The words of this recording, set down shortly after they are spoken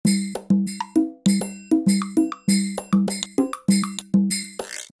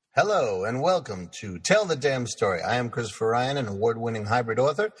Hello and welcome to Tell the Damn Story. I am Christopher Ryan, an award-winning hybrid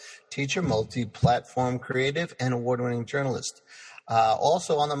author, teacher, multi-platform creative, and award-winning journalist.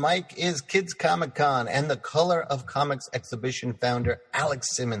 Also on the mic is Kids Comic Con and the Color of Comics exhibition founder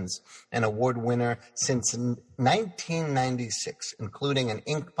Alex Simmons, an award winner since 1996, including an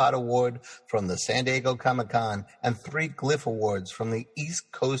Inkpot Award from the San Diego Comic Con and 3 Glyph Awards from the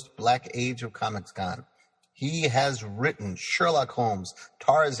East Coast Black Age of Comics Con. He has written Sherlock Holmes,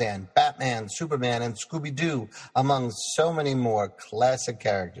 Tarzan, Batman, Superman, and Scooby-Doo, among so many more classic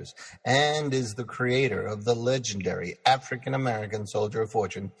characters, and is the creator of the legendary African-American soldier of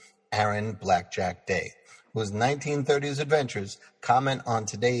fortune, Aaron Blackjack Day, whose 1930s adventures comment on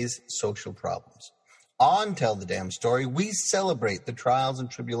today's social problems. On Tell the Damn Story, we celebrate the trials and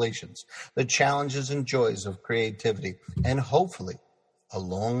tribulations, the challenges and joys of creativity, and hopefully,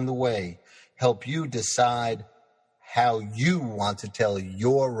 along the way, help you decide how you want to tell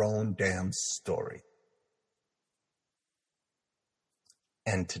your own damn story.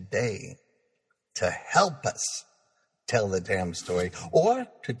 And today, to help us tell the damn story, or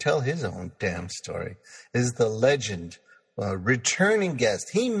to tell his own damn story, is the legend, returning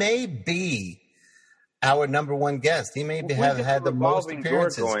guest. He may be our number one guest. He may have had the most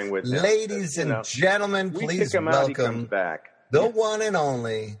appearances. Ladies and gentlemen, please welcome the one and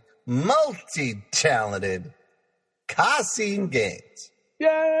only multi-talented Kassim Gaines.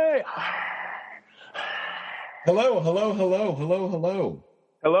 Yay! Hello. Hello.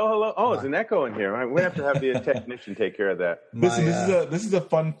 Oh, it's an echo in here. We have to have the technician take care of that. Listen, this is a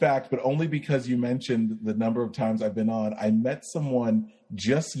fun fact, but only because you mentioned the number of times I've been on. I met someone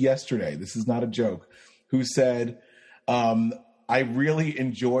just yesterday, this is not a joke, who said, I really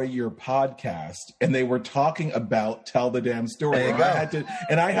enjoy your podcast, and they were talking about Tell the Damn Story. And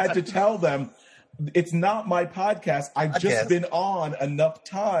I had to tell them, it's not my podcast. I've just been on enough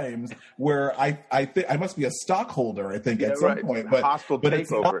times where I think I must be a stockholder, I think, at some point. But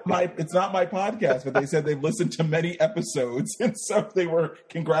it's not my podcast. But they said they've listened to many episodes, and so they were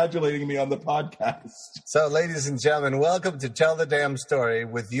congratulating me on the podcast. So, ladies and gentlemen, welcome to Tell the Damn Story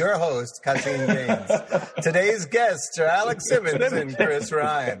with your host, Kassim Gaines. Today's guests are Alex Simmons and Chris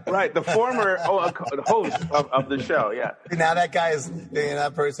Ryan. Right, the former host of the show, yeah. Now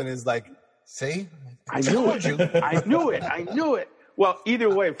that person is like, see? I knew it. Well, either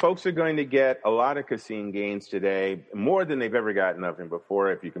way, folks are going to get a lot of Kassim Gaines today, more than they've ever gotten of him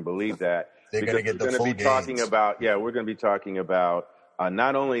before, if you can believe that. They're going to get the full Gaines. We're going to be talking about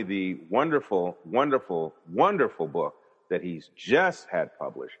not only the wonderful, wonderful, wonderful book that he's just had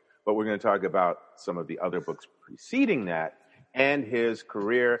published, but we're going to talk about some of the other books preceding that and his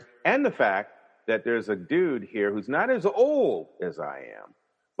career and the fact that there's a dude here who's not as old as I am.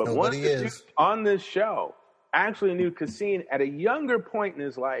 But one of the dudes on this show actually knew Kassim at a younger point in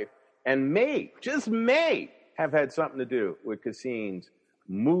his life and may have had something to do with Kassim's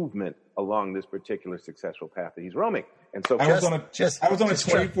movement along this particular successful path that he's roaming. And so I was on a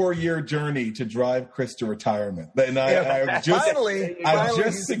 24-year journey to drive Chris to retirement. And I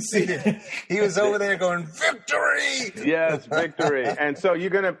just succeeded. He was over there going, victory! Yes, victory. And so you're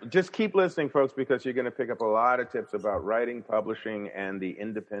going to just keep listening, folks, because you're going to pick up a lot of tips about writing, publishing, and the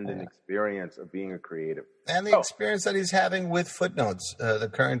independent experience of being a creative. And the experience that he's having with Footnotes, the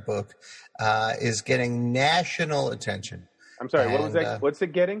current book, is getting national attention. I'm sorry, what was that? What's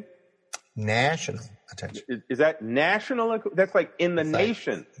it getting? National attention. Is that national? That's like in the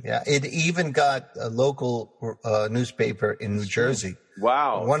nation. Yeah, it even got a local newspaper in New Jersey.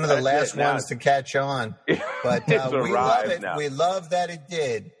 Wow. One of the last ones to catch on. But we love it. Now. We love that it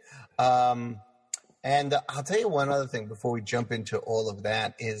did. And I'll tell you one other thing before we jump into all of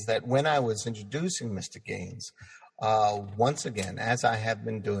that is that when I was introducing Mr. Gaines, once again, as I have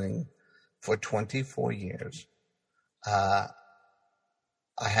been doing for 24 years,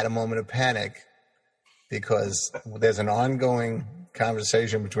 I had a moment of panic because there's an ongoing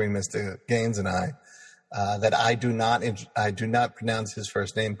conversation between Mr. Gaines and I that I do not pronounce his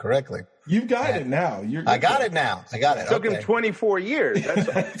first name correctly. You've got it now. I got it now. It took him 24 years.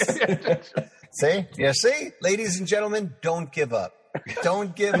 See? Yeah, see? Ladies and gentlemen, don't give up.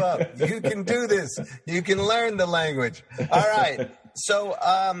 Don't give up. You can do this. You can learn the language. All right. So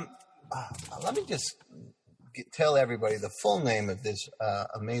let me just tell everybody the full name of this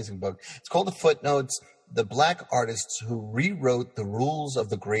amazing book. It's called The Footnotes, The Black Artists Who Rewrote the Rules of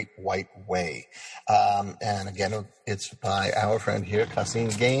the Great White Way. And again, it's by our friend here, Kassim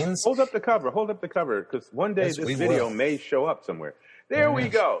Gaines. Hold up the cover, because one day this video may show up somewhere. There we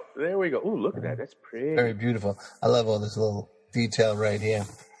go. Ooh, look at that. That's pretty. Very beautiful. I love all this little detail right here.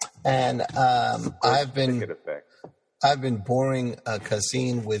 And I've been I've been boring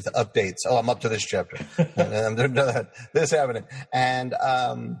Caseen with updates. Oh, I'm up to this chapter. And this happening. And,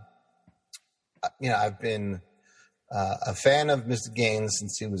 I've been a fan of Mr. Gaines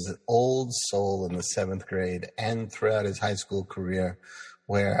since he was an old soul in the 7th grade and throughout his high school career,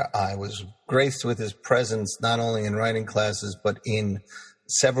 where I was graced with his presence not only in writing classes, but in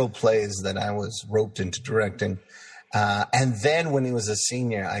several plays that I was roped into directing. And then when he was a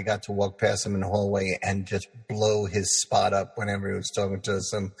senior, I got to walk past him in the hallway and just blow his spot up whenever he was talking to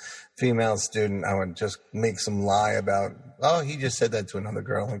some female student. I would just make some lie about, oh, he just said that to another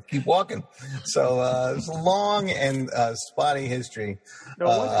girl, and keep walking. So it's a long and spotty history. No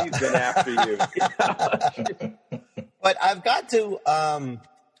wonder he's been after you. But I've got to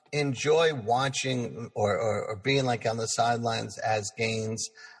enjoy watching or being like on the sidelines as Gaines,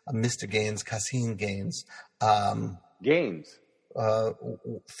 Mr. Gaines, Caseen Gaines. Gaines.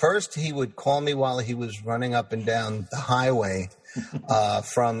 First, he would call me while he was running up and down the highway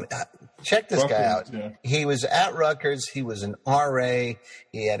from. Check this guy out. Yeah. He was at Rutgers. He was an RA.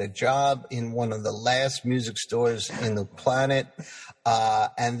 He had a job in one of the last music stores in the planet.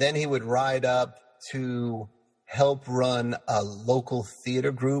 And then he would ride up to help run a local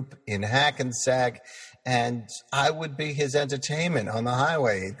theater group in Hackensack. And I would be his entertainment on the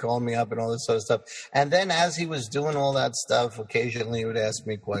highway. He'd call me up and all this sort of stuff. And then as he was doing all that stuff, occasionally he would ask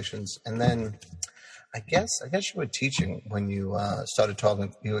me questions. And then I guess you were teaching when you started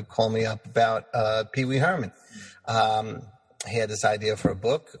talking. You would call me up about Pee Wee Herman. He had this idea for a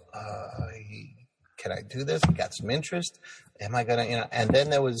book. Can I do this? He got some interest. Am I going to, and then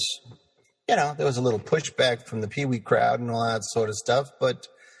there was a little pushback from the Pee Wee crowd and all that sort of stuff. But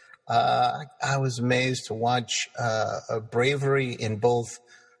I was amazed to watch a bravery in both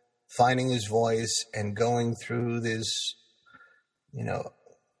finding his voice and going through this,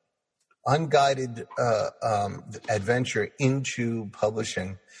 unguided adventure into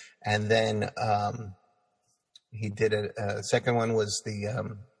publishing. And then he did a second one was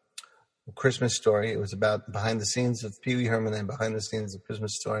the Christmas Story. It was about behind the scenes of Pee Wee Herman and behind the scenes of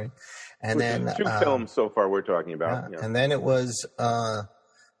Christmas Story. And then 2 films so far we're talking about. And then it was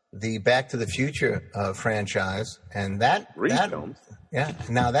the Back to the Future franchise, and that films. Yeah.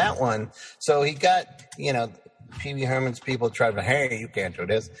 Now that one, so he got, Pee Wee Herman's people tried to, hey, you can't do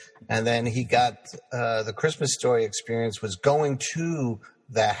this. And then he got the Christmas Story experience was going to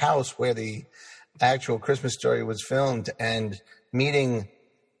the house where the actual Christmas Story was filmed and meeting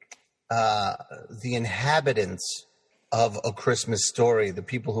the inhabitants of A Christmas Story, the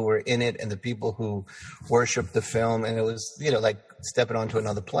people who were in it and the people who worshiped the film. And it was, like stepping onto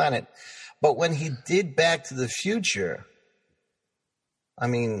another planet. But when he did Back to the Future, I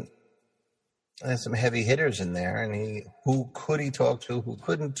mean, there's some heavy hitters in there, and who could he talk to, who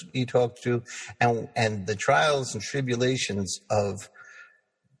couldn't he talk to, and the trials and tribulations of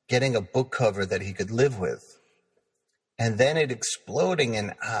getting a book cover that he could live with. And then it exploding,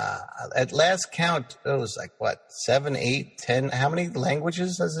 and at last count, it was like, 7, 8, 10? How many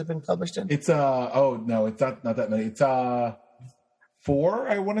languages has it been published in? It's no, it's not that many. It's 4,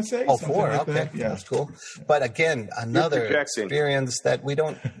 I want to say. Oh, 4, like okay. Yeah. That's cool. But again, another experience that we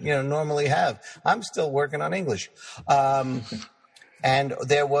don't, normally have. I'm still working on English. And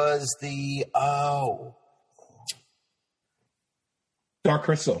there was the, Dark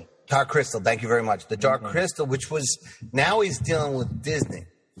Crystal. Dark Crystal, thank you very much. The Dark Crystal, which was, now he's dealing with Disney,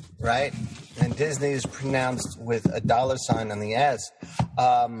 right? And Disney is pronounced with a $sign on the S.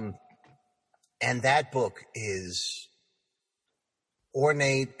 And that book is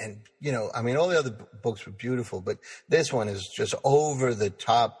ornate and, all the other books were beautiful, but this one is just over the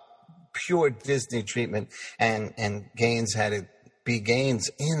top, pure Disney treatment. And Gaines had it be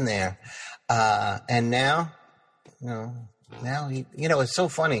Gaines in there. And now, now he, it's so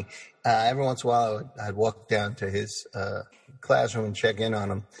funny. Every once in a while, I'd walk down to his classroom and check in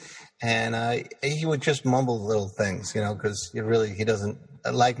on him, and he would just mumble little things, because he doesn't,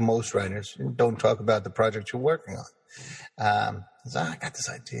 like most writers, don't talk about the project you're working on. So I got this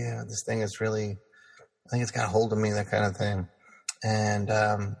idea, this thing is really, I think it's got a hold of me, that kind of thing. And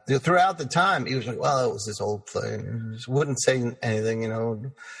throughout the time, he was like, well, it was this old play. He just wouldn't say anything,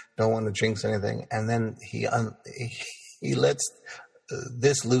 don't want to jinx anything. And then he lets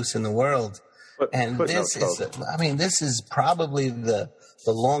this loose in the world. And this is probably the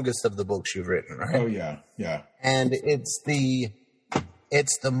longest of the books you've written, right? Oh, yeah, yeah. And it's the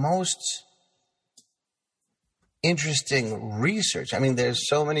most interesting research. I mean, there's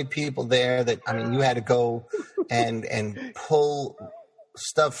so many people there that, you had to go and pull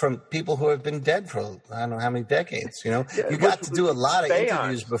stuff from people who have been dead for I don't know how many decades, you got to do a lot of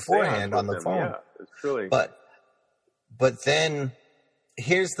interviews beforehand on the phone. Yeah, it's truly. But But then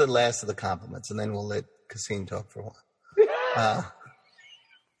here's the last of the compliments, and then we'll let Kasim talk for a while.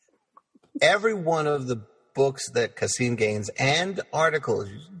 Every one of the books that Kasim Gaines and articles,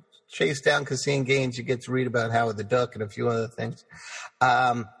 you chase down Kasim Gaines, you get to read about Howard the Duck and a few other things.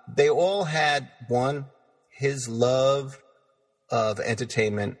 They all had, one, his love of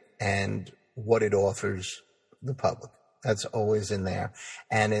entertainment and what it offers the public. That's always in there.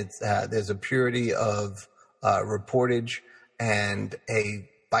 And it's there's a purity of reportage and a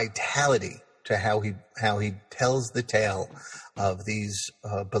vitality to how he tells the tale of these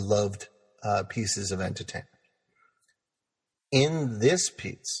beloved pieces of entertainment. In this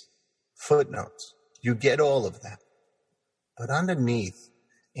piece, Footnotes, you get all of that. But underneath,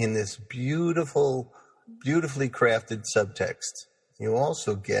 in this beautifully crafted subtext, you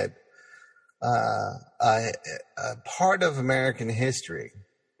also get a part of American history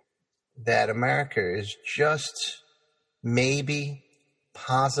that America is just maybe,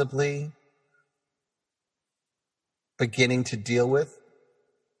 possibly beginning to deal with,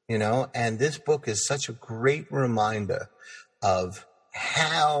 and this book is such a great reminder of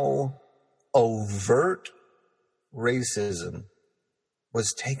how overt racism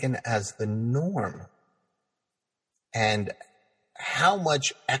was taken as the norm and how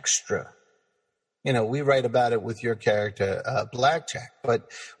much extra, we write about it with your character, Blackjack,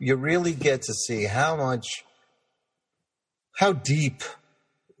 but you really get to see how deep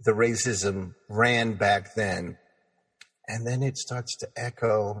the racism ran back then. And then it starts to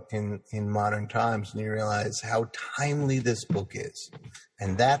echo in modern times, and you realize how timely this book is.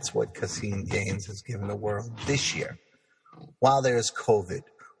 And that's what Kasim Gaines has given the world this year. While there's COVID,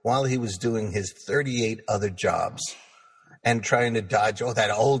 while he was doing his 38 other jobs and trying to dodge,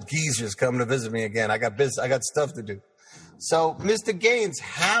 that old geezer's coming to visit me again. I got stuff to do. So, Mr. Gaines,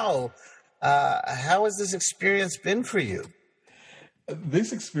 how has this experience been for you?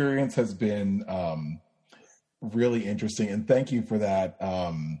 This experience has been really interesting, and thank you for that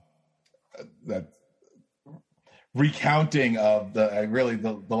recounting of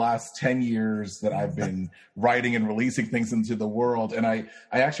the last 10 years that I've been writing and releasing things into the world. And I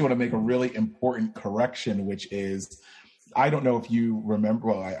actually want to make a really important correction, which is, I don't know if you remember,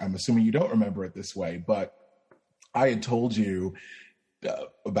 well, I'm assuming you don't remember it this way, but I had told you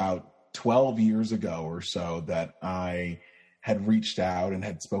about 12 years ago or so that I had reached out and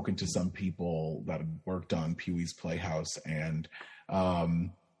had spoken to some people that had worked on Pee-wee's Playhouse, and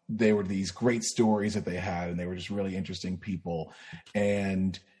they were these great stories that they had, and they were just really interesting people.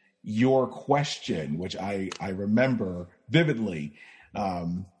 And your question, which I remember vividly,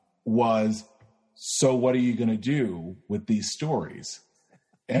 was, so what are you going to do with these stories?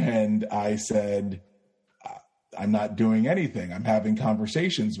 And I said, I'm not doing anything. I'm having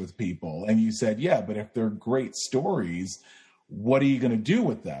conversations with people. And you said, yeah, but if they're great stories, what are you going to do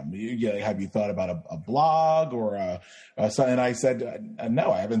with them? Have you thought about a blog or and I said,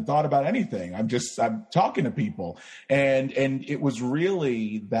 no, I haven't thought about anything. I'm talking to people. And it was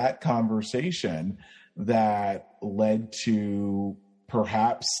really that conversation that led to,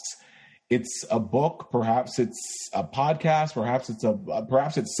 perhaps it's a book, perhaps it's a podcast,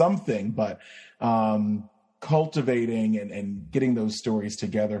 perhaps it's something, but cultivating and getting those stories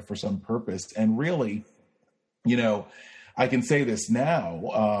together for some purpose. And really, I can say this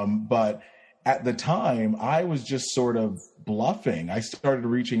now, but at the time I was just sort of bluffing. I started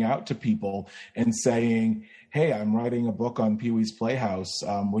reaching out to people and saying, hey, I'm writing a book on Pee-wee's Playhouse.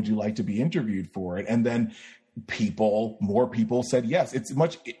 Would you like to be interviewed for it? And then more people said yes.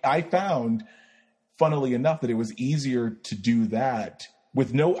 I found, funnily enough, that it was easier to do that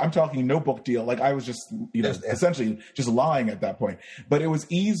with I'm talking no book deal. Like I was just, essentially just lying at that point, but it was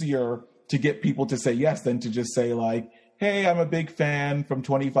easier to get people to say yes than to just say like, hey, I'm a big fan from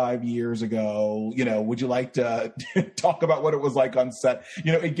 25 years ago. Would you like to talk about what it was like on set?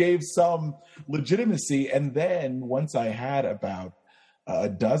 It gave some legitimacy. And then once I had about a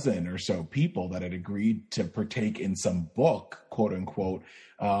dozen or so people that had agreed to partake in some book, quote unquote,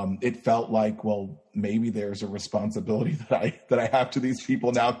 it felt like, well, maybe there's a responsibility that I have to these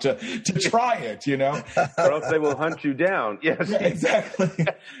people now to try it, Or else they will hunt you down. Yes, yeah, exactly.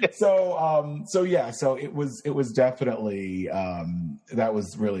 So it was definitely that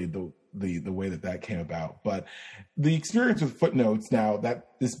was really the way that came about. But the experience with Footnotes now,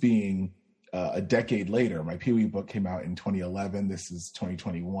 that this being a decade later, my Pee-wee book came out in 2011. This is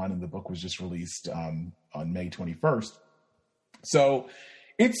 2021, and the book was just released on May 21st. So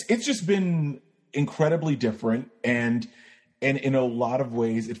it's just been incredibly different, and in a lot of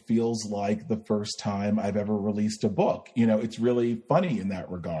ways, it feels like the first time I've ever released a book. It's really funny in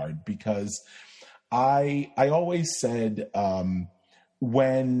that regard, because I always said,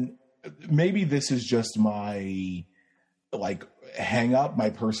 when maybe this is just my like hang up, my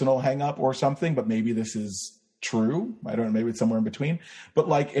personal hang up or something, but maybe this is true. I don't know, maybe it's somewhere in between. But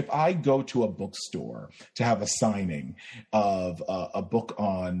like if I go to a bookstore to have a signing of a book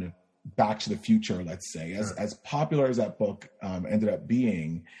on Back to the Future, let's say, as popular as that book ended up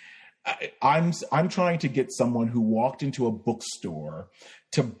being, I'm trying to get someone who walked into a bookstore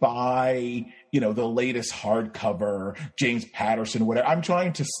to buy, the latest hardcover, James Patterson, whatever. I'm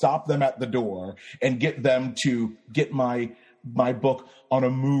trying to stop them at the door and get them to get my book on a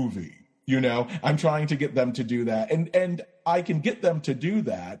movie. I'm trying to get them to do that. And I can get them to do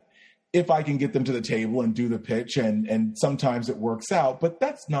that if I can get them to the table and do the pitch, and sometimes it works out, but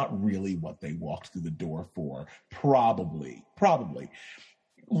that's not really what they walked through the door for. Probably.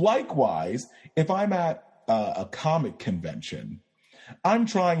 Likewise, if I'm at a comic convention, I'm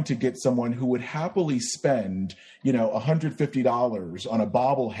trying to get someone who would happily spend, $150 on a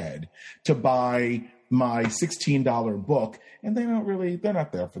bobblehead to buy my $16 book, and they're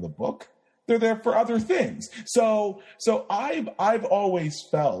not there for the book. They're there for other things. So I've always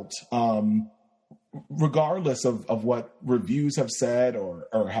felt, regardless of what reviews have said or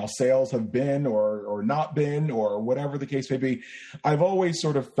how sales have been or not been or whatever the case may be, I've always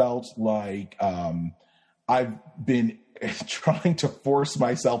sort of felt like I've been trying to force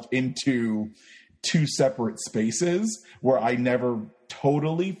myself into two separate spaces where I never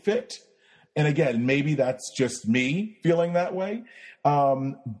totally fit. And again, maybe that's just me feeling that way.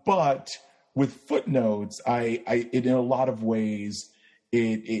 But with Footnotes, I in a lot of ways,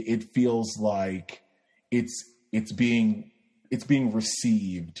 it feels like it's being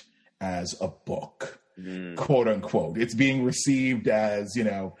received as a book, quote unquote. It's being received as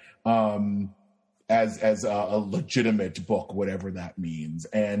as a legitimate book, whatever that means.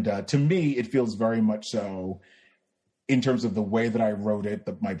 And to me, it feels very much so in terms of the way that I wrote it,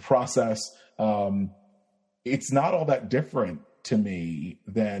 my process. It's not all that different to me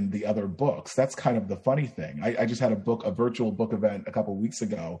than the other books. That's kind of the funny thing. I just had a virtual book event a couple of weeks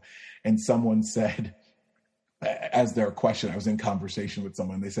ago, and someone said, as their question, I was in conversation with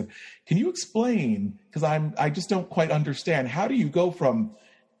someone, they said, can you explain, because I just don't quite understand, how do you go from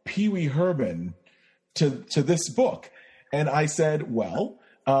Pee Wee Herman to this book? And I said, well,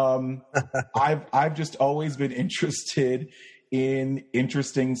 I've just always been interested in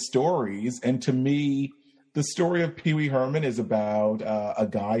interesting stories. And to me, the story of Pee Wee Herman is about a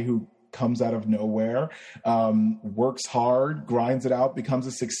guy who comes out of nowhere, works hard, grinds it out, becomes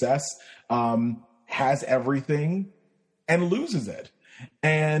a success, has everything, and loses it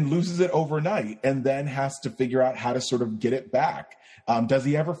overnight, and then has to figure out how to sort of get it back. Does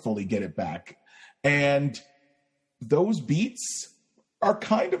he ever fully get it back? And those beats are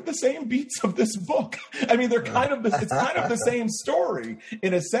kind of the same beats of this book. I mean, it's kind of the same story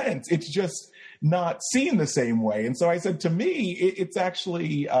in a sense. It's just not seen the same way. And so I said, to me, it's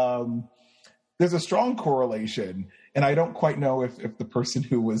actually, there's a strong correlation. And I don't quite know if the person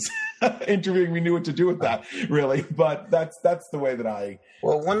who was interviewing me knew what to do with that, really. But that's the way that I...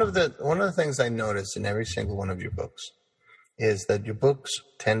 Well, one of the things I notice in every single one of your books is that your books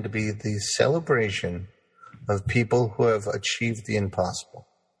tend to be the celebration of people who have achieved the impossible.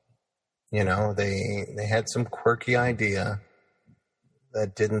 They had some quirky idea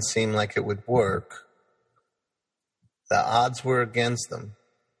that didn't seem like it would work. The odds were against them.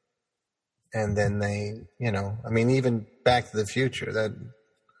 And then they, even Back to the Future,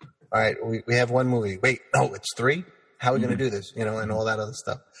 all right, we have one movie. Wait, no, it's three? How are we going to do this? And all that other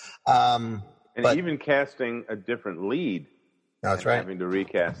stuff. But even casting a different lead. That's right. Having to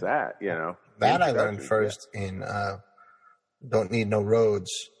recast that, That I learned first in Don't Need No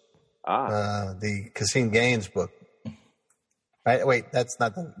Roads, the Cassine Gaines book. Right? Wait, that's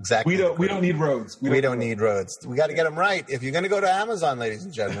not the exact. We don't need roads. We don't need roads. We got to get them right. If you're going to go to Amazon, ladies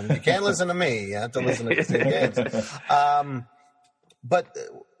and gentlemen, you can't listen to me. You have to listen to Cassine Gaines. But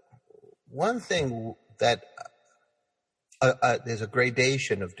one thing that there's a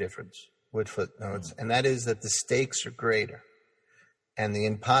gradation of difference with Footnotes, and that is that the stakes are greater, and the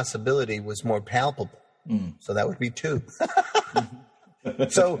impossibility was more palpable. So that would be 2.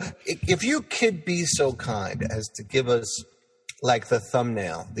 So if you could be so kind as to give us, like, the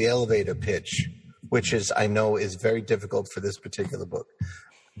thumbnail, the elevator pitch, which I know is very difficult for this particular book.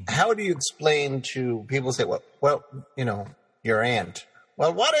 How do you explain to people say, well, your aunt?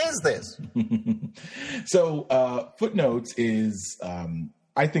 Well, what is this? So Footnotes is,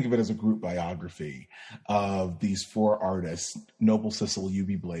 I think of it as a group biography of these 4 artists, Noble Sissle,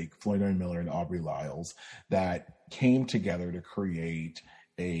 U.B. Blake, Floyd Miller, and Aubrey Lyles, that came together to create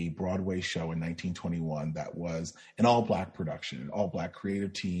a Broadway show in 1921 that was an all-Black production, an all-Black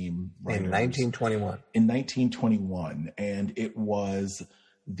creative team. In 1921. In 1921. And it was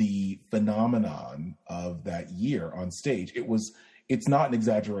the phenomenon of that year on stage. It's not an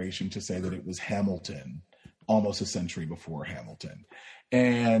exaggeration to say that it was Hamilton almost a century before Hamilton.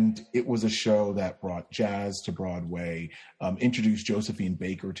 And it was a show that brought jazz to Broadway, introduced Josephine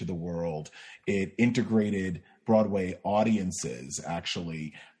Baker to the world. It integrated Broadway audiences,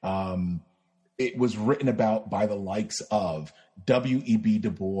 actually. It was written about by the likes of W.E.B. Du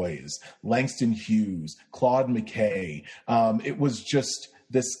Bois, Langston Hughes, Claude McKay. It was just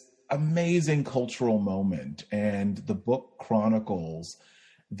this amazing cultural moment. And the book chronicles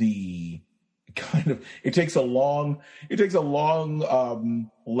the it takes a long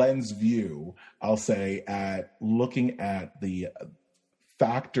lens view, I'll say, at looking at the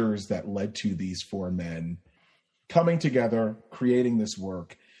factors that led to these four men coming together, creating this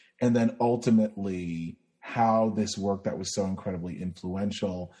work, and then ultimately how this work that was so incredibly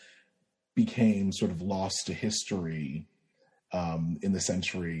influential became sort of lost to history in the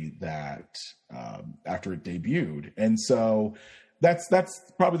century that after it debuted. And so that's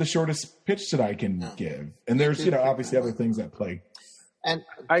probably the shortest pitch that I can give. And there's, obviously other things at play. And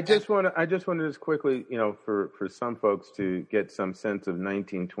I just want to just quickly, for some folks to get some sense of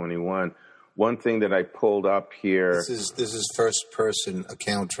 1921. One thing that I pulled up here. This is first person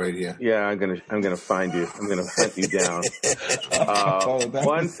account right here. Yeah, I'm gonna find you. I'm gonna hunt you down.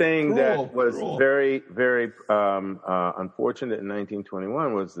 One thing that was very, very unfortunate in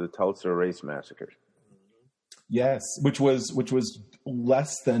 1921 was the Tulsa Race Massacre. Yes, which was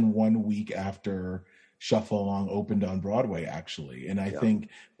less than 1 week after Shuffle Along opened on Broadway, actually. And I think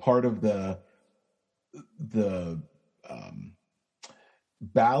part of the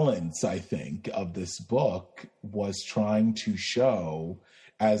balance, I think, of this book was trying to show,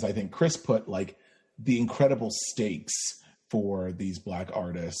 as I think Chris put, like the incredible stakes for these Black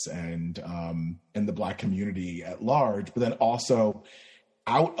artists and the Black community at large, but then also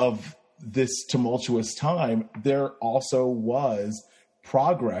out of this tumultuous time, there also was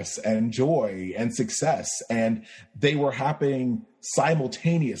progress and joy and success, and they were happening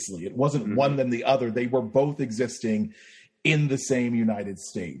simultaneously. It wasn't one then the other. They were both existing in the same United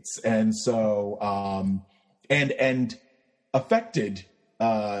States. And so, and affected,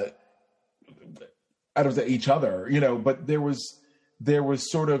 out of each other, but there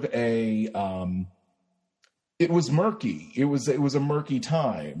was sort of a, it was murky. It was a murky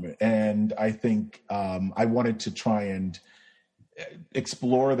time. And I think, I wanted to try and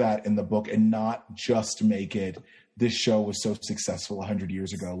explore that in the book and not just make it, this show was so successful 100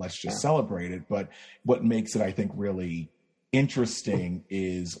 years ago, let's just celebrate it. But what makes it, I think, really interesting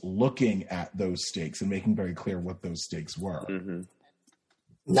is looking at those stakes and making very clear what those stakes were. Mm-hmm.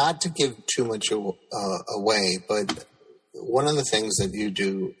 Not to give too much away, but one of the things that you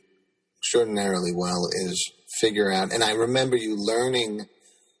do extraordinarily well is figure out, and I remember you learning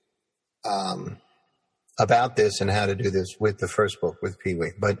about this and how to do this with the first book with Pee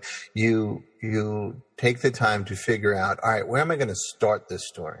Wee, but you take the time to figure out, all right, where am I going to start this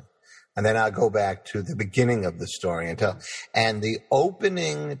story? And then I'll go back to the beginning of the story and tell. And the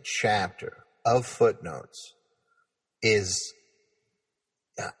opening chapter of Footnotes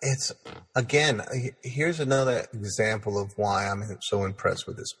it's again, here's another example of why I'm so impressed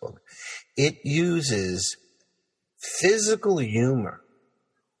with this book. It uses physical humor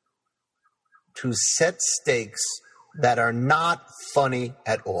to set stakes that are not funny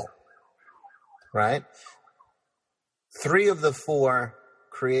at all, right? 3 of the 4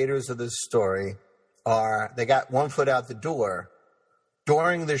 creators of this story they got one foot out the door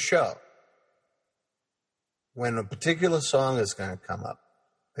during the show when a particular song is going to come up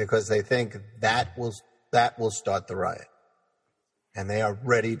because they think that will start the riot, and they are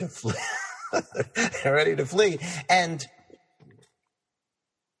ready to flee. They're ready to flee, and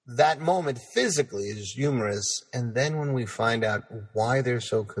that moment physically is humorous. And then when we find out why they're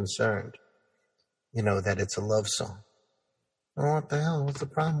so concerned, that it's a love song. Well, what the hell? What's the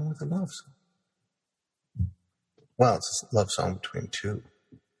problem with a love song? Well, it's a love song between 2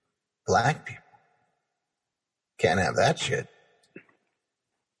 Black people. Can't have that shit.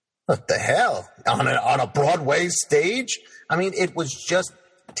 What the hell? On a Broadway stage? I mean, it was just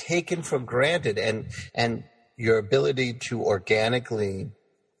taken for granted, and your ability to organically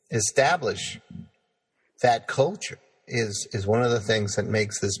establish that culture is one of the things that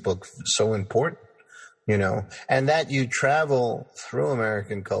makes this book so important. And that you travel through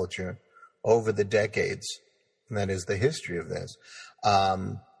American culture over the decades, and that is the history of this,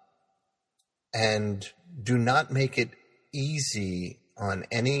 and do not make it easy on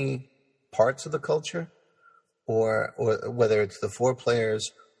any parts of the culture, or whether it's the four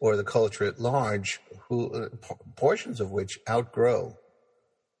players or the culture at large, who portions of which outgrow,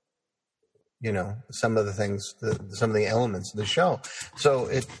 some of the things, some of the elements of the show. So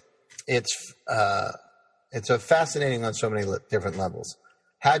it's fascinating on so many different levels.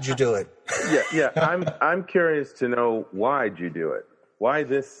 How'd you do it? Yeah. I'm curious to know, why'd you do it? Why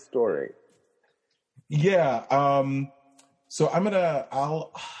this story? Yeah. So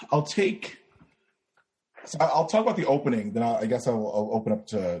I'll talk about the opening, then I guess I'll open up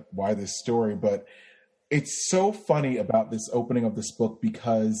to why this story. But it's so funny about this opening of this book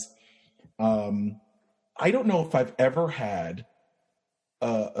because I don't know if I've ever had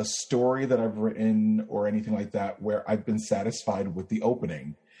a story that I've written or anything like that where I've been satisfied with the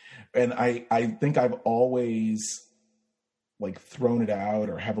opening. And I think I've always like thrown it out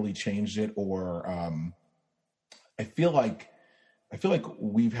or heavily changed it, or I feel like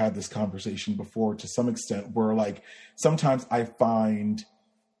we've had this conversation before to some extent, where like sometimes I find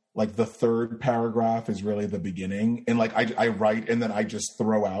like the third paragraph is really the beginning, and like I write and then I just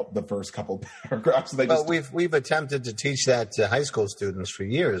throw out the first couple paragraphs. Well, we've attempted to teach that to high school students for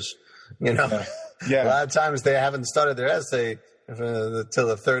years. Yeah. A lot of times they haven't started their essay till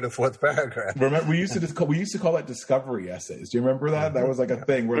the third or fourth paragraph. Remember, we used to call that discovery essays. Do you remember that? That was like a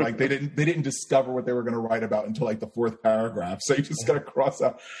thing where like they didn't discover what they were going to write about until like the fourth paragraph. So you just got to cross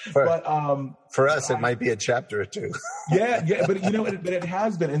out. For us, it might be a chapter or two. yeah, but but it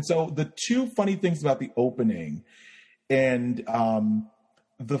has been. And so the two funny things about the opening, and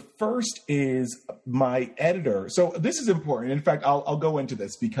the first is my editor. So this is important. In fact, I'll go into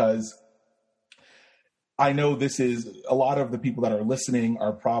this because I know this is a lot of the people that are listening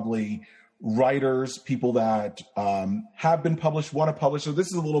are probably writers, people that have been published, want to publish. So this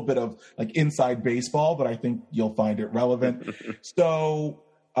is a little bit of like inside baseball, but I think you'll find it relevant. So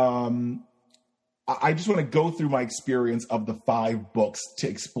I just want to go through my experience of the 5 books to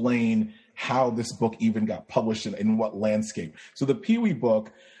explain how this book even got published and in what landscape. So the Pee-wee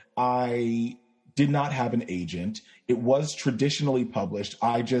book, I did not have an agent. It was traditionally published.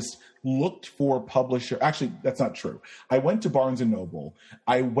 I just looked for publisher. Actually, that's not true. I went to Barnes & Noble.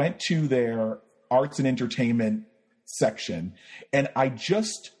 I went to their arts and entertainment section, and I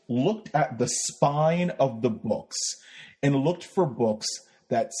just looked at the spine of the books and looked for books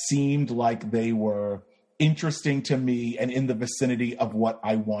that seemed like they were interesting to me and in the vicinity of what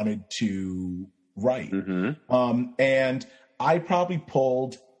I wanted to write. Mm-hmm. And I probably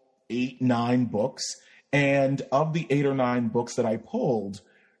pulled 8-9 books, and of the 8 or 9 books that I pulled,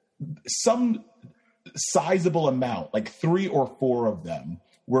 some sizable amount, like 3 or 4 of them,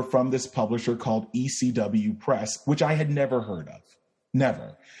 were from this publisher called ECW Press, which I had never heard of.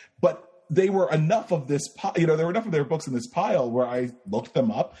 Never. But they were enough of this, there were enough of their books in this pile where I looked them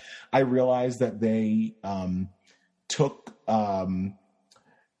up. I realized that they took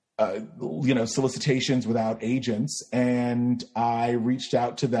solicitations without agents, and I reached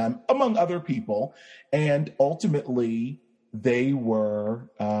out to them, among other people, and ultimately they were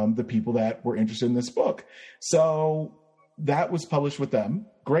the people that were interested in this book. So that was published with them.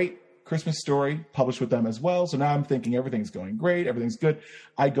 Great Christmas story, published with them as well. So now I'm thinking everything's going great, everything's good.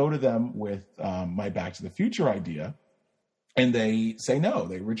 I go to them with my Back to the Future idea, and they say no,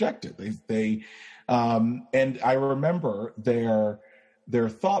 they reject it. And I remember their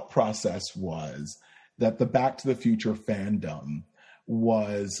thought process was that the Back to the Future fandom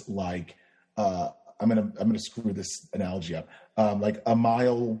was like, I'm gonna screw this analogy up, like a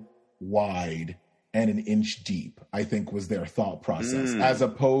mile wide and an inch deep, I think was their thought process, as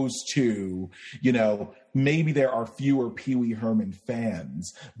opposed to, maybe there are fewer Pee Wee Herman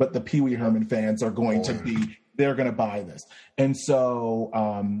fans, but the Pee Wee Herman fans are going they're going to buy this. And so,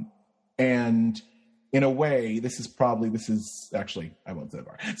 and in a way, this is actually, I won't say the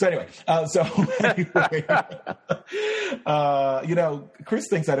bar. So anyway, Chris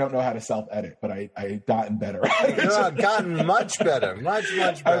thinks I don't know how to self-edit, but I've gotten better at it. I've gotten much better, much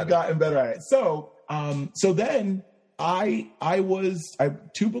better. I've gotten better at it. So then I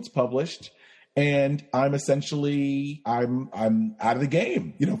have 2 books published, and I'm essentially, I'm out of the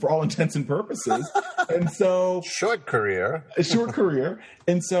game, for all intents and purposes. And so a short career.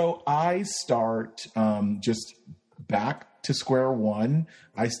 And so I start just back to square one.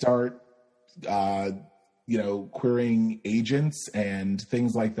 I start, querying agents and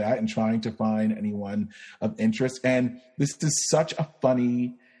things like that and trying to find anyone of interest. And this is such a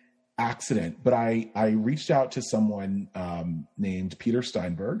funny accident, but I reached out to someone named Peter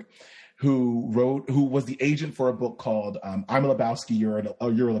Steinberg, who was the agent for a book called I'm a Lebowski, You're a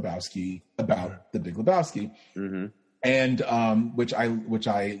Lebowski, about the Big Lebowski. Mm-hmm. and which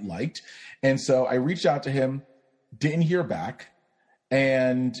I liked. And so I reached out to him, didn't hear back,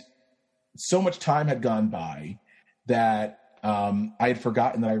 and so much time had gone by that I had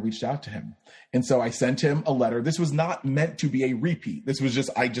forgotten that I reached out to him. And so I sent him a letter. This was not meant to be a repeat. This was just,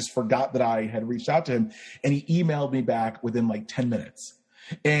 I just forgot that I had reached out to him, and he emailed me back within like 10 minutes.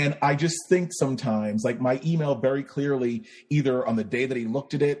 And I just think sometimes, like, my email very clearly, either on the day that he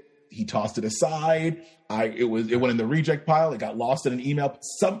looked at it, he tossed it aside. It went in the reject pile. It got lost in an email.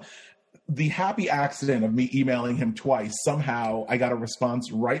 The happy accident of me emailing him twice, somehow I got a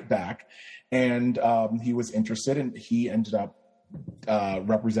response right back, and he was interested, and he ended up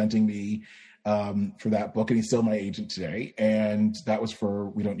representing me for that book, and he's still my agent today. And that was for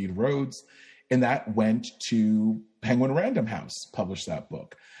We Don't Need Roads, and that went to Penguin Random House, published that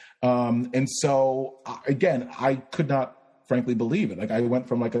book. And so again, I could not frankly believe it. Like, I went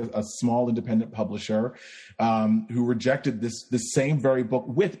from like a small independent publisher who rejected this same very book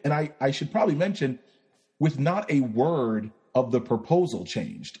and I should probably mention, with not a word of the proposal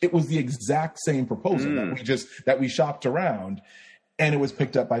changed. It was the exact same proposal that we shopped around, and it was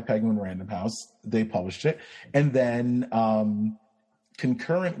picked up by Penguin Random House. They published it. And then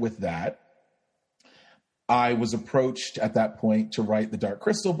concurrent with that, I was approached at that point to write the Dark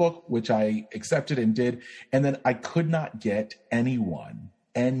Crystal book, which I accepted and did. And then I could not get anyone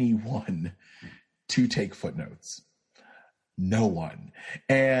to take footnotes. No one.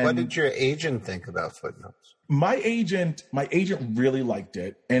 And what did your agent think about footnotes? My agent really liked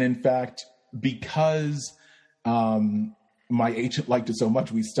it. And in fact, because my agent liked it so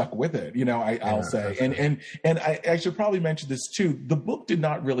much, we stuck with it, I'll say. And I should probably mention this too. The book did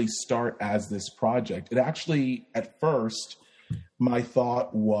not really start as this project. It actually, at first, my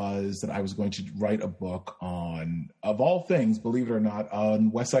thought was that I was going to write a book on, of all things, believe it or not,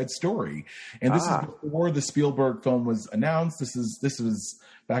 on West Side Story. And this is before the Spielberg film was announced. This was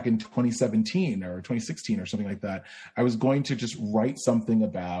back in 2017 or 2016 or something like that. I was going to just write something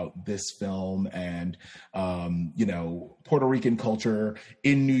about this film and, Puerto Rican culture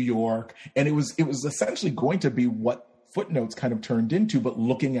in New York. And it was essentially going to be what Footnotes kind of turned into, but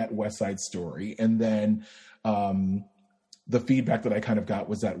looking at West Side Story. And then the feedback that I kind of got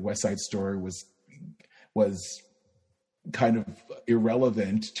was that West Side Story was kind of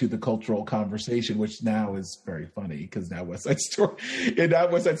irrelevant to the cultural conversation, which now is very funny because now West Side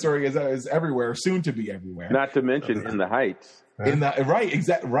Story is everywhere, soon to be everywhere. Not to mention In the Heights.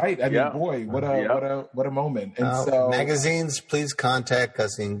 Right. I mean, boy, what a moment. And so magazines, please contact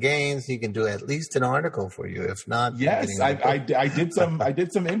Gussie & Gaines. He can do at least an article for you. If not, yes, I did some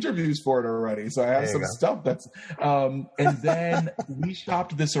interviews for it already, so I have some stuff that's. And then we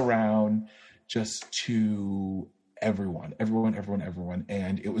shopped this around just to everyone,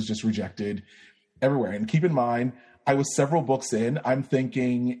 and it was just rejected everywhere. And keep in mind, I was several books in. I'm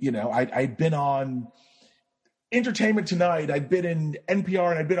thinking, I'd been on Entertainment Tonight, I'd been in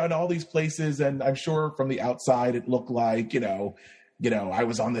NPR, and I'd been on all these places, and I'm sure from the outside it looked like, I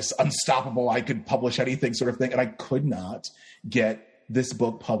was on this unstoppable, I could publish anything sort of thing, and I could not get this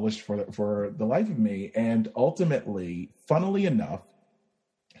book published for the life of me. And ultimately, funnily enough,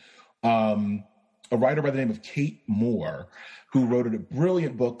 a writer by the name of Kate Moore, who wrote a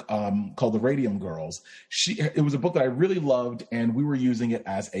brilliant book called The Radium Girls. It was a book that I really loved, and we were using it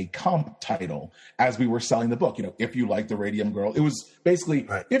as a comp title as we were selling the book. If you like The Radium Girl, it was basically,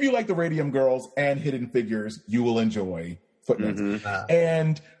 if you like The Radium Girls and Hidden Figures, you will enjoy Footnotes. Mm-hmm.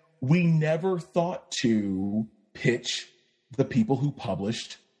 And we never thought to pitch the people who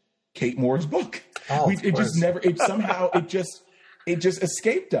published Kate Moore's book. It just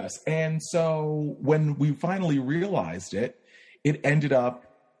escaped us. And so when we finally realized it ended up,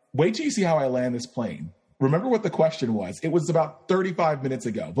 wait till you see how I land this plane. Remember what the question was. It was about 35 minutes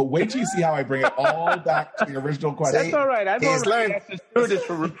ago, but wait till you see how I bring it all back to the original question. That's all right. He's learned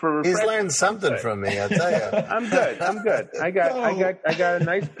something from me, I'll tell you. I'm good. I got a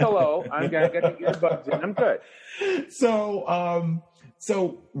nice pillow. I got the earbuds in. I'm good. So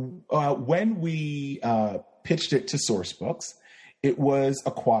when we pitched it to Sourcebooks, it was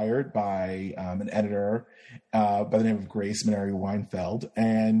acquired by an editor by the name of Grace Minari Weinfeld,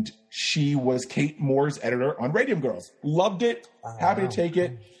 and she was Kate Moore's editor on Radium Girls. Loved it, happy to take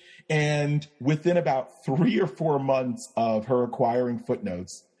it. And within about 3 or 4 months of her acquiring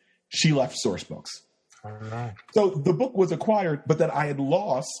Footnotes, she left Sourcebooks. So the book was acquired, but then I had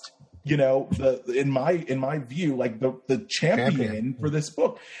lost, in my view, like the champion for this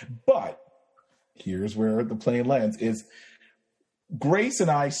book. But here's where the plane lands is Grace and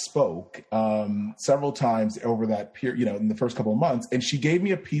I spoke several times over that period, in the first couple of months, and she gave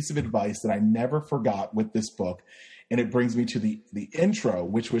me a piece of advice that I never forgot with this book. And it brings me to the intro,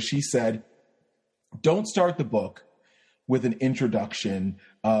 which was, she said, don't start the book with an introduction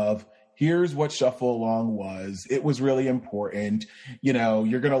of, here's what Shuffle Along was. It was really important. You know,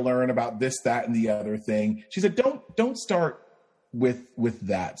 you're going to learn about this, that, and the other thing. She said, don't start with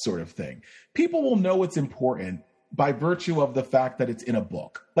that sort of thing. People will know it's important by virtue of the fact that it's in a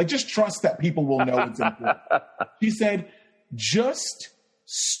book. Like, just trust that people will know it's important. She said, just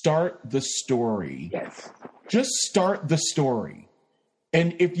start the story. Yes. Just start the story.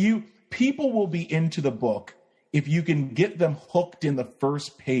 And people will be into the book if you can get them hooked in the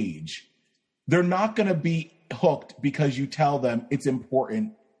first page. They're not going to be hooked because you tell them it's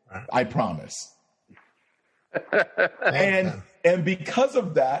important, I promise. And because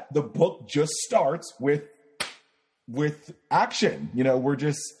of that, the book just starts with action. You know, we're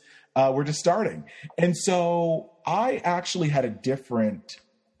just starting. And so I actually had a different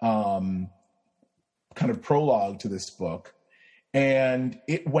kind of prologue to this book. And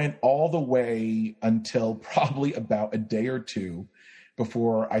it went all the way until probably about a day or two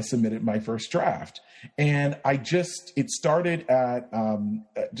before I submitted my first draft. And it started at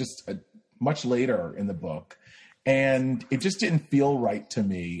much later in the book. And it just didn't feel right to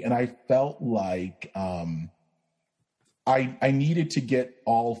me. And I felt like I needed to get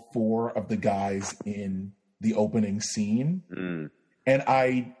all four of the guys in the opening scene. And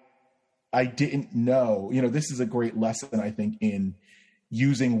I didn't know, you know, this is a great lesson, I think, in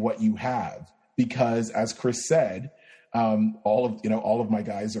using what you have, because as Chris said, all of my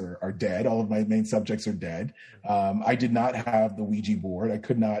guys are dead. All of my main subjects are dead. I did not have the Ouija board. I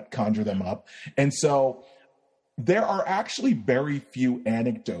could not conjure them up. And so there are actually very few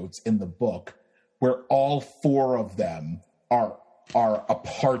anecdotes in the book where all four of them are a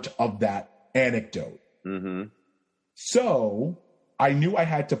part of that anecdote. Mm-hmm. So I knew I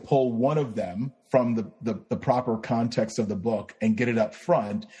had to pull one of them from the proper context of the book and get it up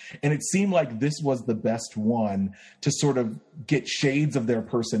front. And it seemed like this was the best one to sort of get shades of their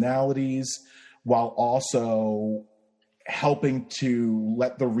personalities while also helping to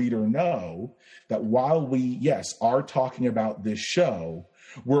let the reader know that while we, yes, are talking about this show,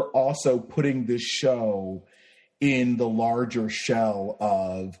 we're also putting this show in the larger shell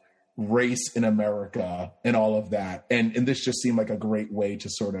of race in America and all of that. And this just seemed like a great way to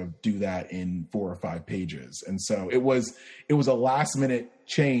sort of do that in 4 or 5 pages. And so it was a last minute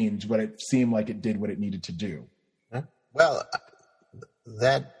change, but it seemed like it did what it needed to do. Well,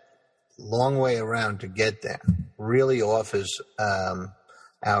 that long way around to get there really offers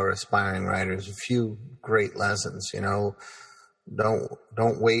our aspiring writers a few great lessons. You know,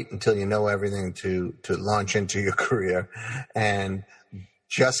 don't wait until you know everything to launch into your career, and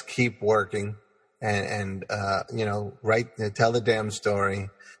just keep working and you know, tell the damn story.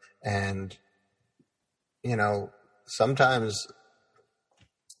 And, you know, sometimes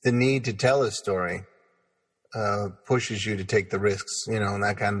the need to tell a story pushes you to take the risks, you know, and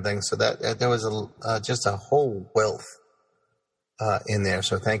that kind of thing. So that there was just a whole wealth in there.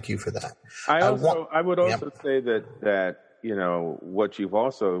 So thank you for that. I would also say that, you know, what you've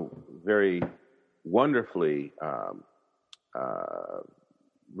also very wonderfully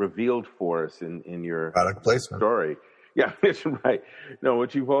revealed for us in your product placement story. Yeah, that's right. No,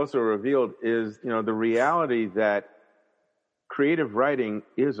 what you've also revealed is, you know, the reality that creative writing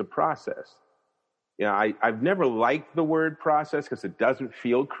is a process. You know, I've never liked the word process because it doesn't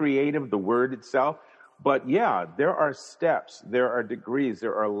feel creative, the word itself. But yeah, there are steps, there are degrees,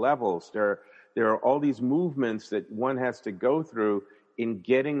 there are levels, there are all these movements that one has to go through in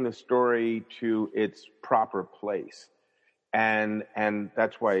getting the story to its proper place. And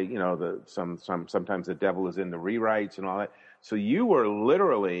that's why, you know, sometimes the devil is in the rewrites and all that. So you were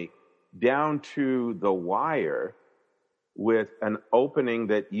literally down to the wire with an opening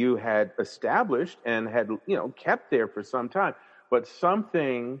that you had established and had, you know, kept there for some time. But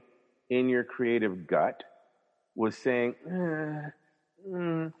something in your creative gut was saying,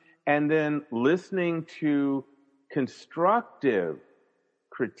 and then listening to constructive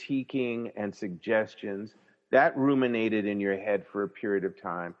critiquing and suggestions that ruminated in your head for a period of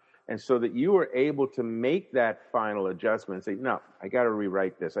time. And so that you were able to make that final adjustment and say, no, I got to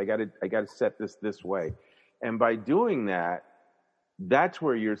rewrite this. I got to set this way. And by doing that, that's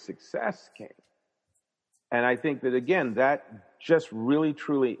where your success came. And I think that, again, that just really,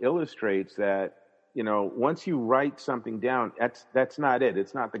 truly illustrates that, you know, once you write something down, that's not it.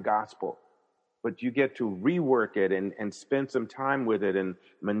 It's not the gospel. But you get to rework it and spend some time with it and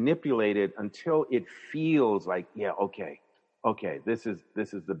manipulate it until it feels like, yeah, okay, this is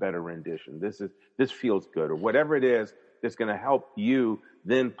the better rendition. This feels good, or whatever it is that's going to help you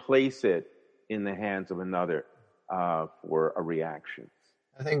then place it in the hands of another. for a reaction.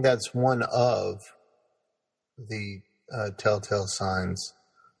 I think that's one of the telltale signs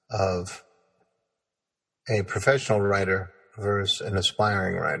of a professional writer versus an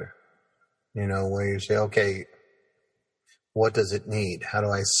aspiring writer. You know, where you say, okay, what does it need? How do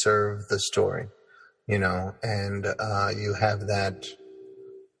I serve the story? You know, and you have that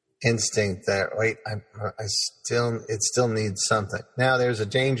instinct that, wait, it still needs something. Now, there's a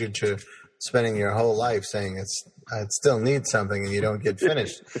danger to spending your whole life saying it still needs something and you don't get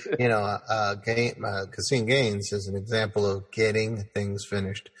finished. You know, Cassine Gaines is an example of getting things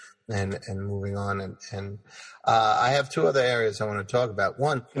finished and moving on. And I have two other areas I want to talk about.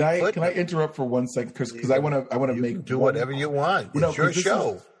 One, can I interrupt for 1 second, because I want to make do whatever you want. It's your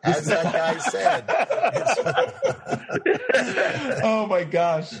show, as that guy said. Oh my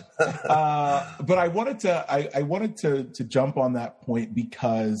gosh! But I wanted to jump on that point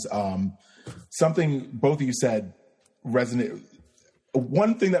because something both of you said resonated.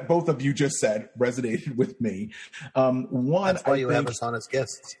 One thing that both of you just said resonated with me. That's why you have us on as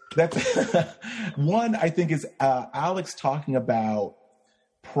guests. One, I think, is Alex talking about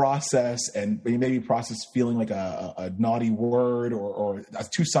process, and maybe process feeling like a naughty word or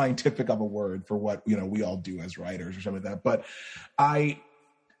too scientific of a word for what, you know, we all do as writers or something like that. But I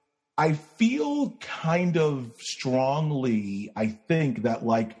feel kind of strongly, I think that,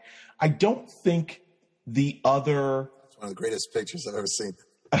 like, I don't think the other... It's one of the greatest pictures I've ever seen.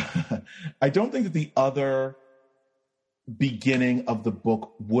 I don't think that the other beginning of the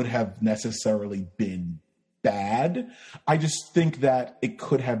book would have necessarily been bad. I just think that it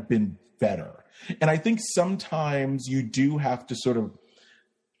could have been better. And I think sometimes you do have to sort of,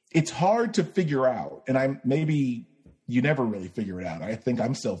 it's hard to figure out, and maybe you never really figure it out. I think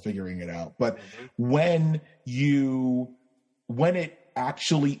I'm still figuring it out. But when it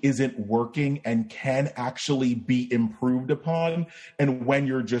actually isn't working and can actually be improved upon, and when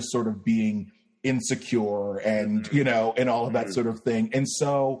you're just sort of being insecure and, you know, and all of that sort of thing. And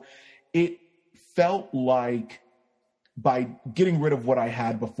so it felt like by getting rid of what I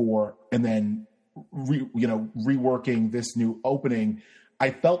had before and then reworking this new opening,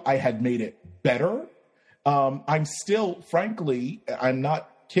 I felt I had made it better. I'm still, frankly, I'm not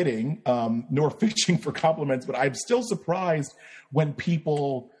kidding, nor fishing for compliments, but I'm still surprised when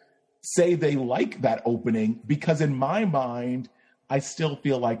people say they like that opening, because in my mind, I still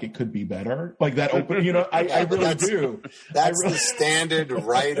feel like it could be better. Like that opening, you know, I really do. That's the standard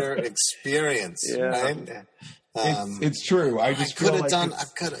writer experience, right? It's true. I just could have like done.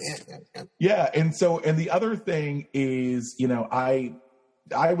 Yeah, and the other thing is, you know, I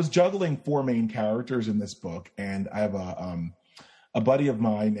was juggling 4 main characters in this book, and I have a buddy of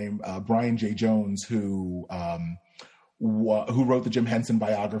mine named Brian J. Jones who wrote the Jim Henson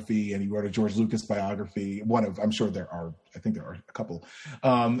biography, and he wrote a George Lucas biography. I'm sure I think there are a couple,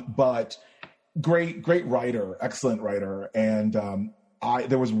 but great writer, excellent writer. And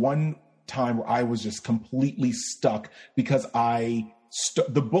there was one time where I was just completely stuck because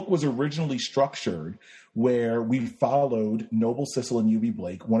the book was originally structured where we followed Noble Sissel and UB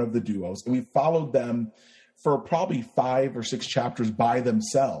Blake, one of the duos, and we followed them for probably 5 or 6 chapters by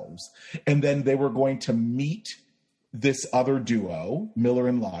themselves. And then they were going to meet this other duo, Miller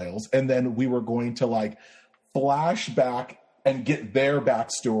and Lyles, and then we were going to like flash back and get their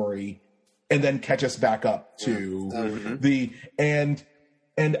backstory and then catch us back up to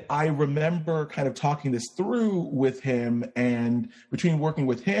and I remember kind of talking this through with him, and between working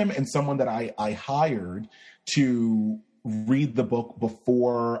with him and someone that I hired to read the book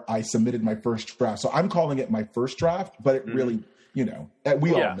before I submitted my first draft. So I'm calling it my first draft, but it really, you know,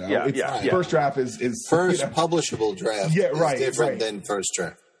 we all know. First draft is first publishable draft. Yeah, right. Is different than first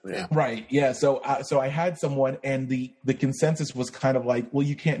draft. Yeah. Right. Yeah. So I had someone, and the consensus was kind of like, well,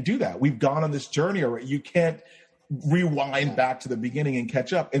 you can't do that. We've gone on this journey already. You can't rewind back to the beginning and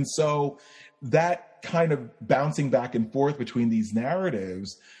catch up. And so that kind of bouncing back and forth between these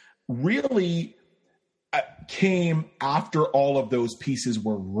narratives really came after all of those pieces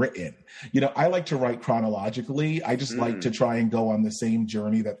were written. You know, I like to write chronologically. I just like to try and go on the same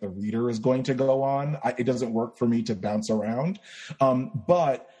journey that the reader is going to go on. It doesn't work for me to bounce around.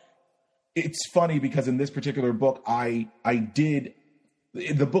 But it's funny because in this particular book,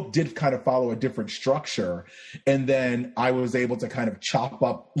 the book did kind of follow a different structure. And then I was able to kind of chop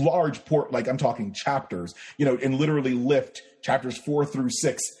up like I'm talking chapters, you know, and literally lift chapters 4 through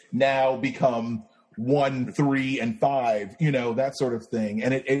 6 now become 1, 3, and 5, you know, that sort of thing.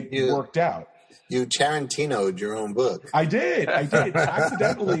 And it worked out. You Tarantino'd your own book. I did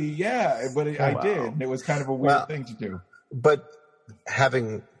accidentally. Yeah. But I did. And it was kind of a weird thing to do. But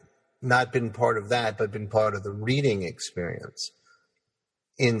having not been part of that, but been part of the reading experience,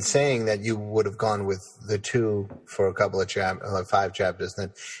 in saying that you would have gone with the 2 for a couple of 5 chapters,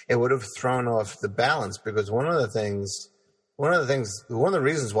 then it would have thrown off the balance. Because one of the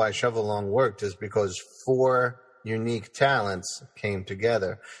reasons why Shuffle Along worked is because 4 unique talents came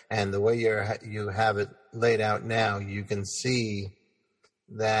together, and the way you have it laid out now, you can see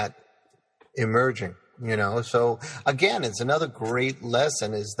that emerging. So again, it's another great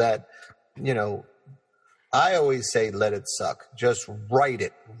lesson, is that, I always say, let it suck. Just write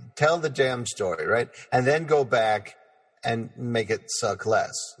it. Tell the damn story, right? And then go back and make it suck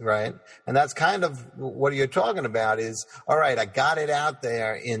less, right? And that's kind of what you're talking about is, all right, I got it out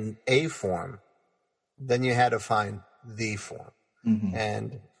there in a form. Then you had to find the form. Mm-hmm.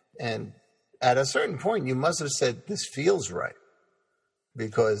 And at a certain point, you must have said, this feels right.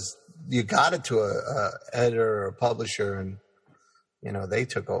 Because you got it to a editor or a publisher, and, they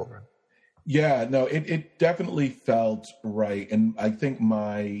took over. Yeah, no, it definitely felt right. And I think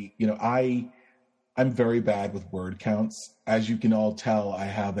I'm very bad with word counts. As you can all tell, I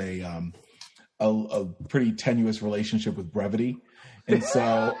have a pretty tenuous relationship with brevity. And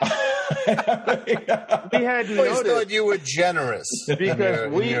so we had noticed. Thought you were generous,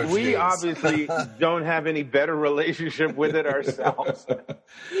 because we obviously don't have any better relationship with it ourselves.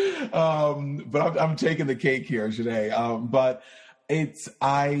 But I'm taking the cake here today. But in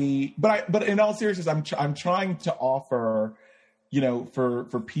all seriousness, I'm trying to offer,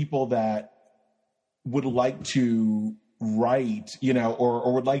 for people that would like to write,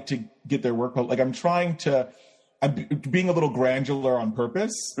 or would like to get their work, like I'm being a little granular on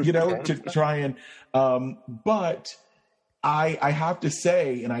purpose, to try and, but I have to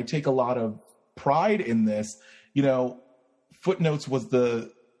say, and I take a lot of pride in this, Footnotes was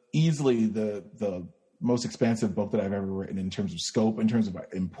easily the most expansive book that I've ever written in terms of scope, in terms of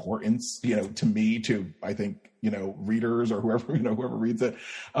importance, to me, to, I think, readers or whoever reads it.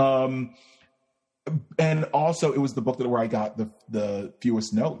 And also it was the book where I got the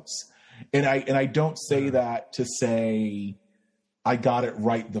fewest notes. And I don't say that to say I got it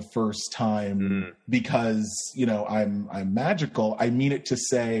right the first time because, I'm magical. I mean it to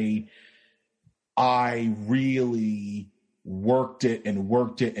say I really worked it and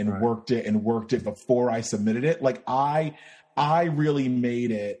worked it and right. worked it and worked it before I submitted it. Like I really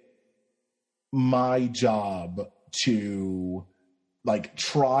made it my job to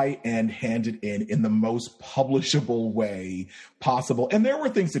try and hand it in the most publishable way possible. And there were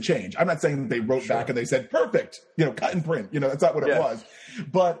things to change. I'm not saying that they wrote back and they said, perfect, cut and print, that's not what it was.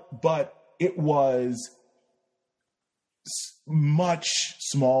 But it was much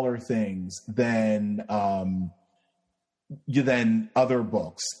smaller things than other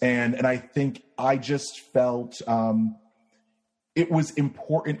books. And I think I just felt it was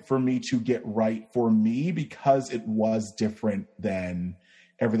important for me to get right for me because it was different than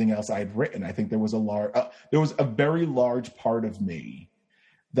everything else I had written. I think there was a very large part of me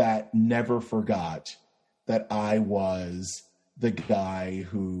that never forgot that I was the guy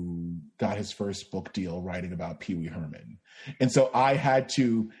who got his first book deal writing about Pee Wee Herman. And so I had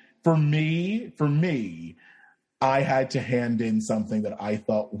to, for me, I had to hand in something that I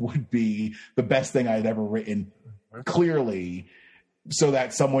thought would be the best thing I'd ever written, clearly, so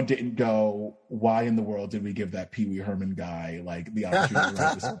that someone didn't go, why in the world did we give that Pee Wee Herman guy the opportunity to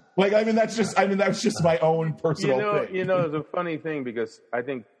write this? That was just my own personal thing. It's a funny thing because I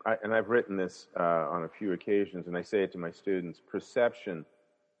think, and I've written this on a few occasions, and I say it to my students, perception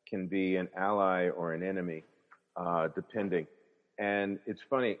can be an ally or an enemy, depending. And it's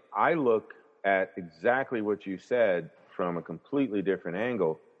funny, I look at exactly what you said from a completely different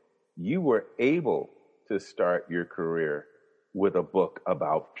angle. You were able to start your career with a book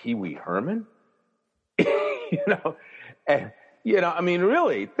about Pee Wee Herman?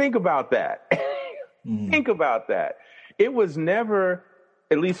 Really, think about that. Think about that. It was never,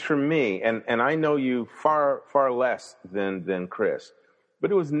 at least for me, and I know you far, far less than Chris,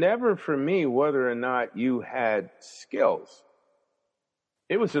 but it was never for me whether or not you had skills.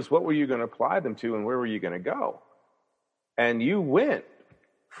 It was just what were you going to apply them to and where were you going to go? And you went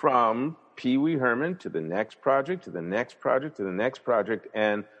from Pee Wee Herman to the next project, to the next project, to the next project,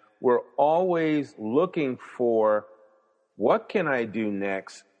 and we're always looking for what can I do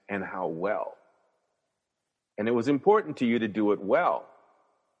next and how well. And it was important to you to do it well.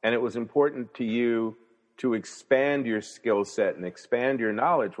 And it was important to you to expand your skill set and expand your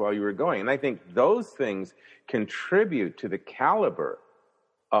knowledge while you were going. And I think those things contribute to the caliber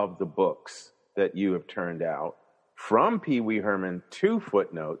of the books that you have turned out, from Pee Wee Herman to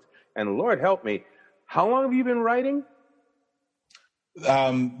Footnotes. And Lord help me, how long have you been writing?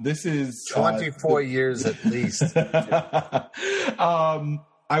 This is 24 years at least.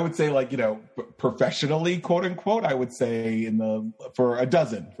 I would say, like, professionally, quote unquote, I would say for a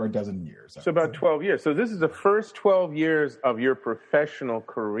dozen years. So about 12 years. So this is the first 12 years of your professional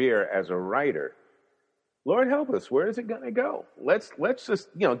career as a writer. Lord help us. Where is it going to go? Let's just,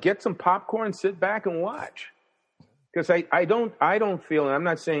 get some popcorn, sit back and watch. Because I don't feel, and I'm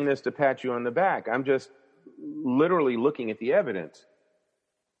not saying this to pat you on the back, I'm just literally looking at the evidence.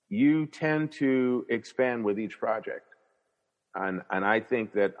 You tend to expand with each project. And I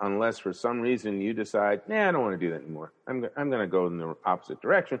think that unless for some reason you decide, I don't want to do that anymore, I'm going to go in the opposite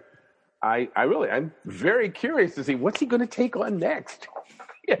direction. I'm very curious to see what's he going to take on next.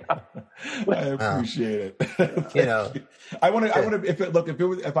 I appreciate it. I want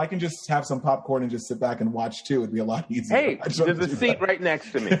to. If I can just have some popcorn and just sit back and watch too, it'd be a lot easier. Hey, there's a seat right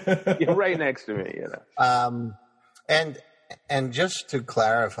next to me. You're right next to me. And just to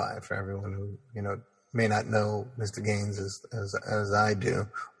clarify for everyone who may not know Mr. Gaines as I do,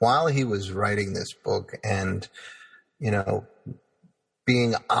 while he was writing this book and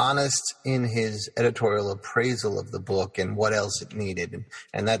being honest in his editorial appraisal of the book and what else it needed,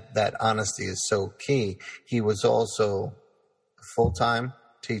 and that honesty is so key. He was also a full-time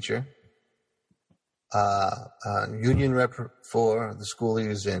teacher, union rep for the school he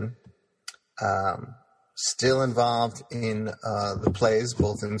was in, still involved in the plays,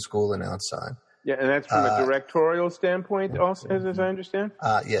 both in school and outside. Yeah, and that's from a directorial standpoint, also, as I understand?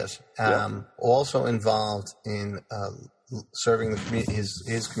 Yes. Also involved in serving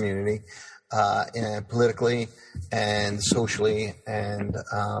his community and politically and socially, and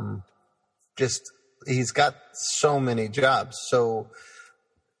just he's got so many jobs. So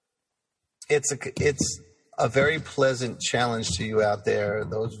it's a very pleasant challenge to you out there.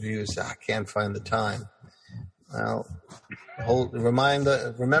 Those of you who say, I can't find the time. Well,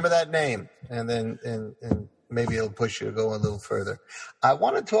 remember that name, and then and maybe it'll push you to go a little further. I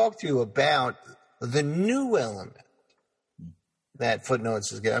want to talk to you about the new element that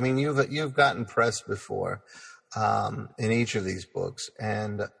Footnotes is getting. I mean, you've gotten press before in each of these books,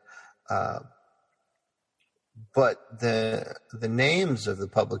 and but the names of the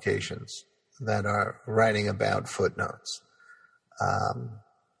publications that are writing about Footnotes.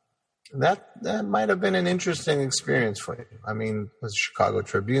 That might have been an interesting experience for you. I mean, it was Chicago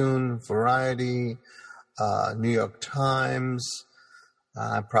Tribune, Variety, New York Times.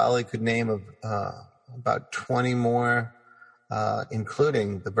 I probably could name about 20 more,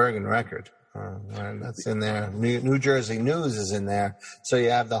 including the Bergen Record. That's in there. New Jersey News is in there. So you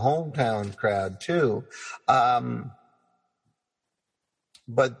have the hometown crowd too. But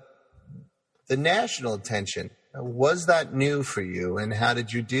the national attention, was that new for you, and how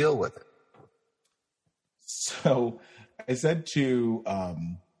did you deal with it? So I said to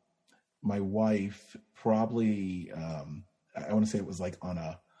my wife, probably, I want to say it was like on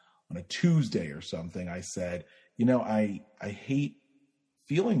a Tuesday or something. I said, I hate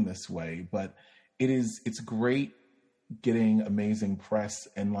feeling this way, but it's great getting amazing press,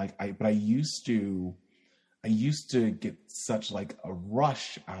 and but I used to get such like a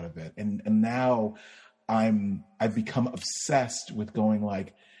rush out of it, and now I've become obsessed with going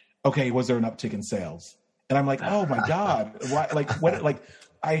like, okay, was there an uptick in sales? And I'm like, oh my God, why? What?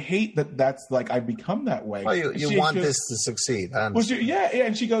 I hate that. That's like I've become that way. Well, you want this to succeed. Yeah.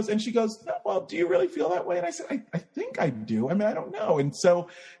 And she goes, no, well, do you really feel that way? And I said, I think I do. I mean, I don't know. And so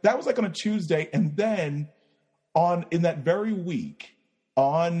that was like on a Tuesday, and then in that very week,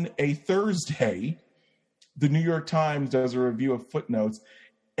 on a Thursday, the New York Times does a review of Footnotes,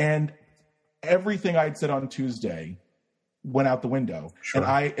 and everything I'd said on Tuesday went out the window. Sure.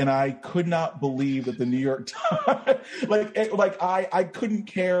 And I could not believe that the New York Times, I couldn't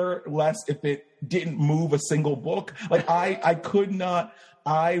care less if it didn't move a single book. I could not,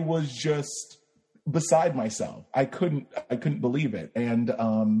 I was just beside myself. I couldn't believe it. And,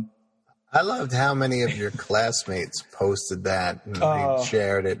 I loved how many of your classmates posted that and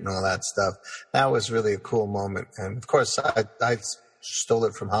shared it and all that stuff. That was really a cool moment. And of course I stole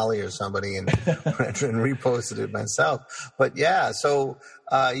it from Holly or somebody and reposted it myself. But yeah, so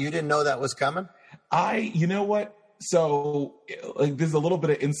you didn't know that was coming? You know what? So there's a little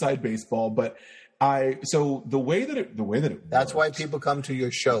bit of inside baseball, but the way that it that's why people come to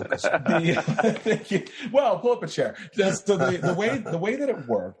your show. Thank you. Well, pull up a chair. So the way that it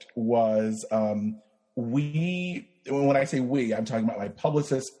worked was when I say we, I'm talking about my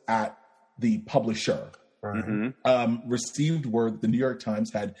publicist at the publisher. Right. Mm-hmm. Received word that the New York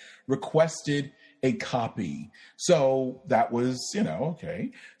Times had requested a copy. So that was, okay.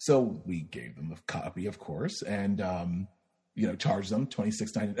 So we gave them a copy, of course. And charge them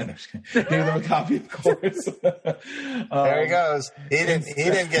 $26.99. Gave them a copy, of course. There he goes. He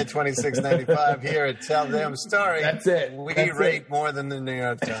didn't get $26.95 here at Tell Them Story. That's it. We rate more than the New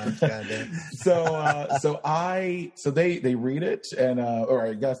York Times. Goddamn. So they read it, and or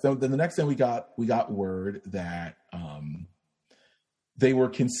I guess then the next thing we got word that they were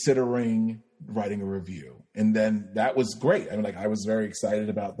considering writing a review, and then that was great. I mean, I was very excited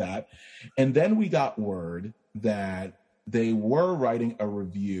about that, and then we got word that they were writing a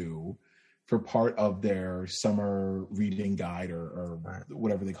review for part of their summer reading guide or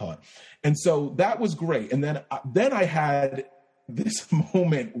whatever they call it. And so that was great. And then I had this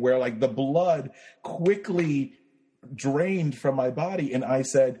moment where the blood quickly drained from my body. And I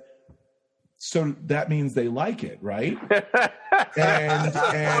said, so that means they like it, right? and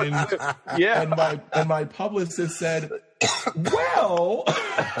my publicist said, well,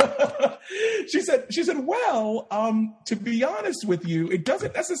 she said, well, to be honest with you, it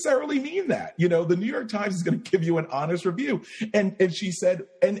doesn't necessarily mean that. The New York Times is going to give you an honest review. And she said,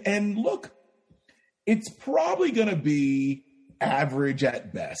 and look, it's probably going to be average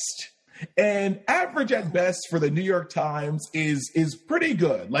at best. And average at best for the New York Times is pretty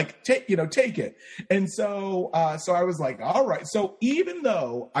good. Take it. And so I was like, all right. So even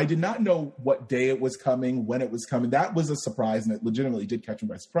though I did not know what day it was coming, when it was coming, that was a surprise, and it legitimately did catch me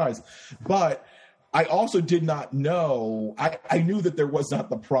by surprise. But I also did not know, I knew that there was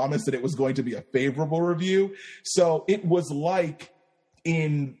not the promise that it was going to be a favorable review. So it was like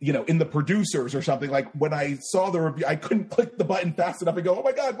in the producers or something, when I saw the review, I couldn't click the button fast enough and go, oh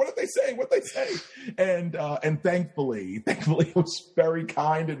my God, what did they say? And thankfully it was very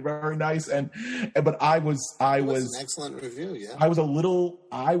kind and very nice. But I was an excellent review. Yeah. I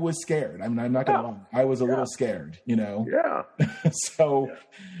was scared. I mean, I'm not going to lie. I was a little scared, Yeah.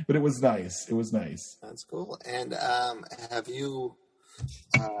 But it was nice. It was nice. That's cool. And, have you,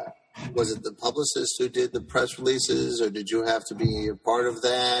 was it the publicist who did the press releases, or did you have to be a part of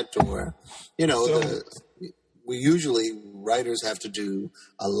that? Or, we usually, writers have to do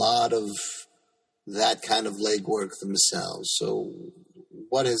a lot of that kind of legwork themselves. So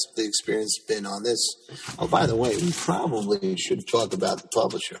what has the experience been on this? Oh, by the way, we probably should talk about the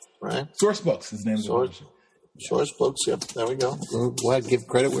publisher, right? Source Books is the name of the publisher. Source Books, yep, there we go. Go ahead, give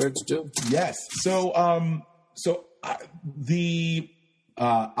credit where it's due. Yes.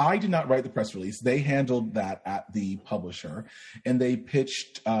 I did not write the press release. They handled that at the publisher, and they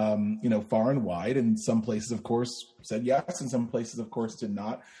pitched, far and wide. And some places, of course, said yes, and some places, of course, did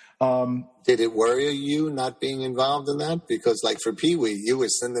not. Did it worry you not being involved in that? Because, for Pee-wee, you were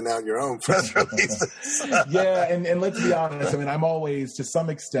sending out your own press releases. Yeah, and let's be honest. I mean, I'm always, to some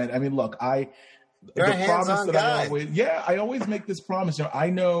extent. I mean, look, you're a hands-on guy. I always make this promise.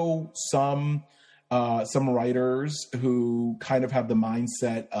 I know some writers who kind of have the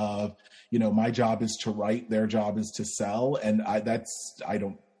mindset of, my job is to write, their job is to sell. And I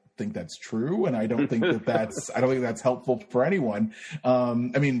don't think that's true. And I don't think that's helpful for anyone. I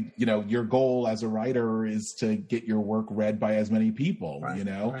mean, your goal as a writer is to get your work read by as many people, right,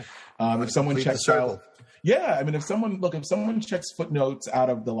 Right. If someone checks out, yeah, I mean, if someone checks footnotes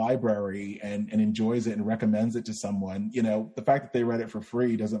out of the library and enjoys it and recommends it to someone, the fact that they read it for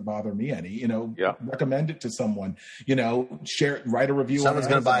free doesn't bother me any. Recommend it to someone. Share, write a review. Someone's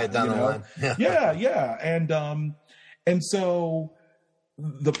going to buy it down the line. Yeah. And so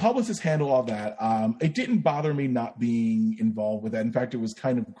the publicists handle all that. It didn't bother me not being involved with that. In fact, it was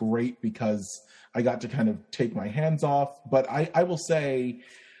kind of great because I got to kind of take my hands off. But I will say,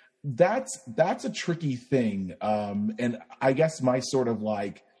 that's a tricky thing. And I guess my sort of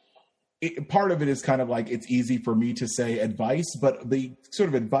part of it is kind of it's easy for me to say advice, but the sort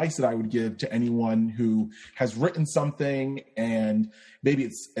of advice that I would give to anyone who has written something and maybe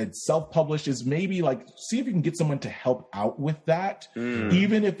it's self-published is maybe see if you can get someone to help out with that.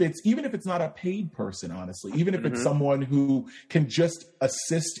 Even if it's not a paid person, honestly, even if it's someone who can just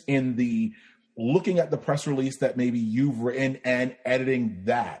assist in the looking at the press release that maybe you've written and editing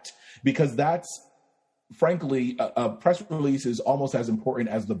that, because that's frankly a press release is almost as important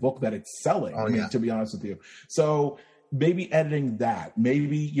as the book that it's selling. To be honest with you. So maybe editing that,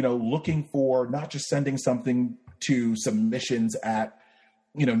 maybe, looking for not just sending something to submissions at,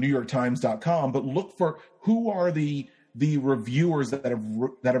 NewYorkTimes.com, but look for who are the reviewers that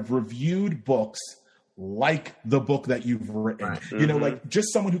have reviewed books like the book that you've written, right.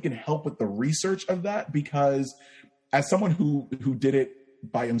 Just someone who can help with the research of that, because as someone who did it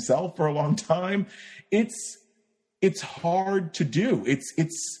by himself for a long time, it's hard to do. It's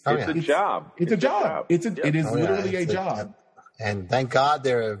a job. It is literally a job. And thank God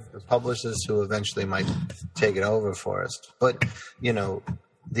there are publishers who eventually might take it over for us. But,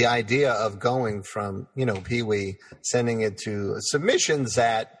 the idea of going from, Pee-wee, sending it to submissions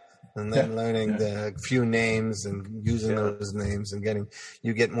and then learning the few names and using those names and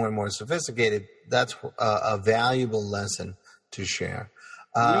you get more and more sophisticated. That's a valuable lesson to share.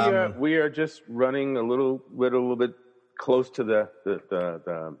 We are just running a little bit close to the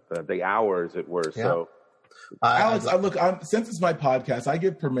hour, as it were. Yeah. So, Alex, since it's my podcast, I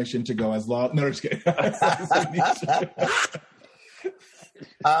give permission to go as long. No, just kidding.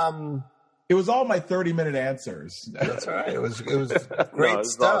 It was all my 30-minute answers. That's all right. It was great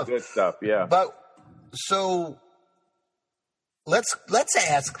stuff. All good stuff. Yeah. But so let's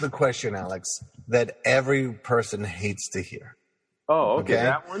ask the question, Alex, that every person hates to hear. Oh, okay.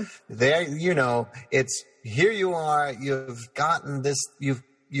 That one? There, it's here you are, you've gotten this, you've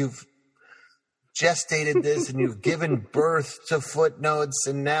gestated this and you've given birth to footnotes,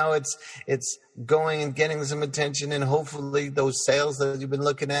 and now it's going and getting some attention, and hopefully those sales that you've been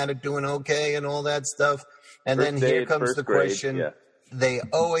looking at are doing okay and all that stuff. And then here comes the question they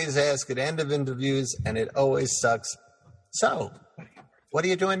always ask at end of interviews, and it always sucks. So, what are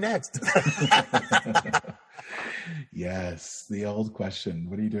you doing next? Yes, the old question.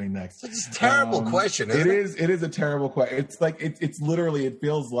 What are you doing next? It's a terrible question, isn't it? It is a terrible question. It's like it's literally. It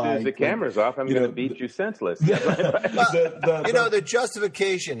feels like if the camera's off, I'm going to beat you senseless. The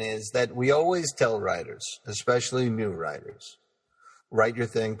justification is that we always tell writers, especially new writers, write your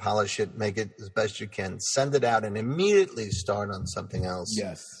thing, polish it, make it as best you can, send it out, and immediately start on something else.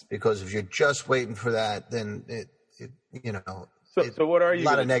 Yes, because if you're just waiting for that, then So what are you? A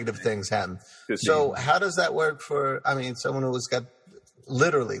lot of negative things happen. So how does that work for, someone who's got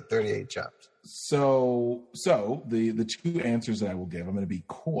literally 38 jobs? So the two answers that I will give, I'm going to be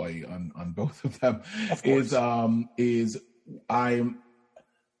coy on both of them.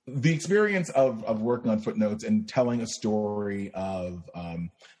 The experience of working on Footnotes and telling a story of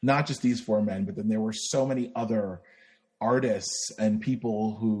not just these four men, but then there were so many other artists and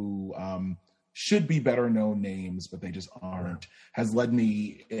people who should be better known names, but they just aren't, has led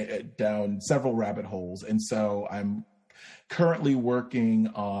me down several rabbit holes. And so I'm currently working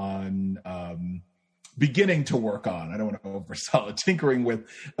on, beginning to work on, I don't want to oversell it, tinkering with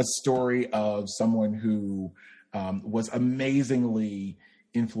a story of someone who was amazingly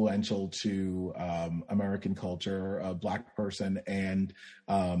influential to American culture, a Black person. And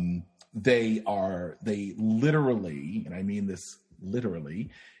they literally, and I mean this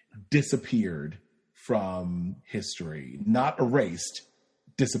literally, disappeared from history, not erased,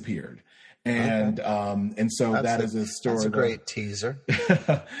 disappeared. And so that is a story. That's a great teaser.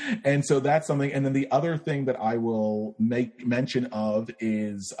 And so that's something. And then the other thing that I will make mention of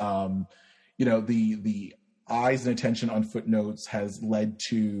is, the eyes and attention on Footnotes has led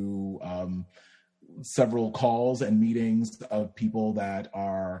to several calls and meetings of people that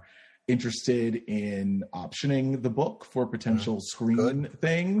are interested in optioning the book for potential screen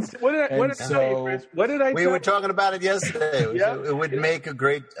things. What did I tell you, Chris? What did I? We were talking about it yesterday. It would make a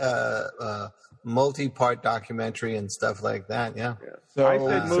great multi-part documentary and stuff like that. Yeah. So I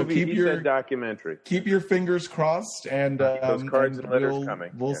said movie. He said documentary. Keep your fingers crossed, and those cards and letters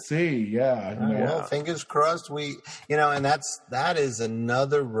coming. We'll see. Yeah. Well, fingers crossed. And that is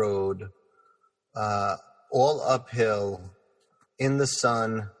another road, all uphill, in the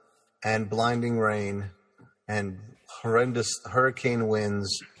sun and blinding rain and horrendous hurricane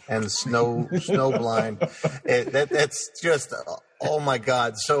winds and snow blind. That's just, oh my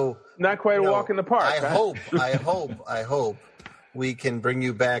God. So not quite a walk in the park. I hope we can bring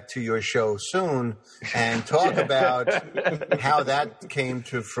you back to your show soon and talk about how that came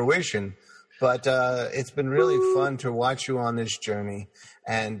to fruition. But it's been really fun to watch you on this journey,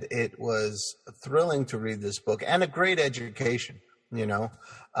 and it was thrilling to read this book and a great education.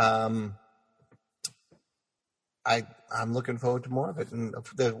 I'm looking forward to more of it, and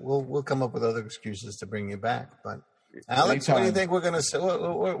we'll come up with other excuses to bring you back. But Alex, what do you think we're going to say?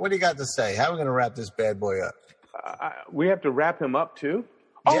 What do you got to say? How are we going to wrap this bad boy up? We have to wrap him up too.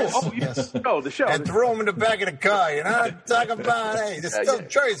 Yes. The show, and throw him in the back of the car. Talk about there's still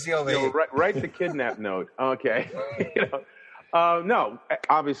Tracy over here. Write the kidnap note. Okay. No,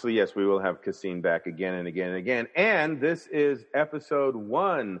 obviously, yes, we will have Kasim back again and again and again. And this is episode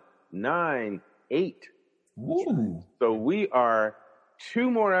 198. Woo. So we are 2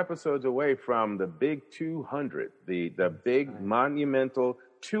 more episodes away from the big 200, the big monumental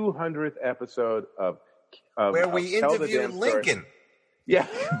 200th episode of where we interview Lincoln. Yeah.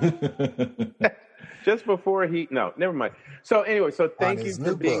 just before no, never mind. So anyway, so thank you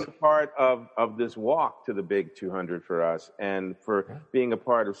for being a part of this walk to the big 200 for us, and for being a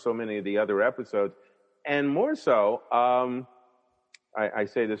part of so many of the other episodes. And more so, I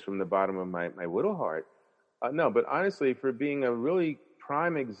say this from the bottom of my little heart. No, but honestly, for being a really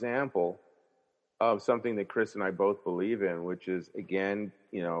prime example of something that Chris and I both believe in, which is, again,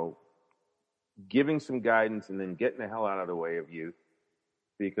 giving some guidance and then getting the hell out of the way of youth,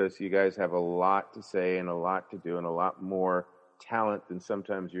 because you guys have a lot to say and a lot to do and a lot more talent than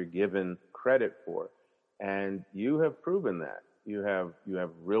sometimes you're given credit for. And you have proven that. You have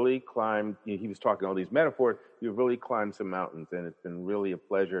really climbed, he was talking all these metaphors, you've really climbed some mountains, and it's been really a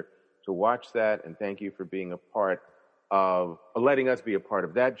pleasure to watch that. And thank you for being a part of, letting us be a part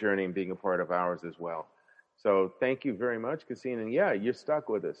of that journey and being a part of ours as well. So thank you very much, Caseen. And yeah, you're stuck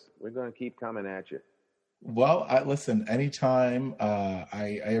with us. We're going to keep coming at you. Well, listen, anytime.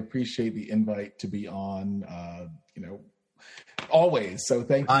 I appreciate the invite to be on, always. So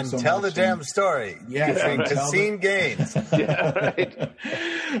thank you so much. Tell the Damn Story. Yes. Caseen Gaines. Yeah, right.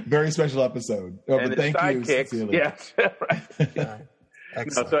 Very special episode. Oh, and but thank you sincerely. Yes. Right.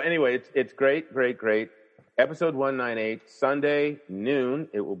 Excellent. So anyway, it's great. Episode 198, Sunday, noon.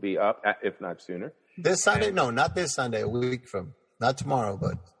 It will be up, if not sooner. This Sunday? No, not this Sunday. A week from. Not tomorrow,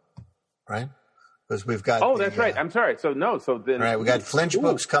 but, right? Because we've got. Oh, that's right. I'm sorry. So then. Right, we got Flinch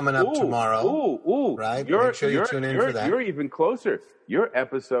Books coming up tomorrow. Right. Make sure you tune in for that. You're even closer. You're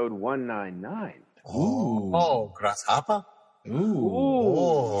episode 199. Oh, Grasshopper. Yeah.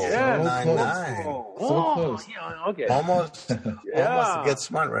 199. So close. Yeah, okay. Almost a Get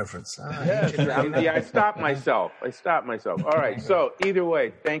Smart reference. Yes. I stopped myself. All right. So either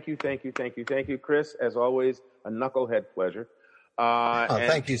way, thank you, Chris. As always, a knucklehead pleasure.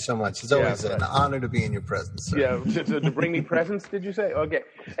 Thank you so much. It's always an honor to be in your presence, sir. Yeah, to bring me presents, did you say? Okay.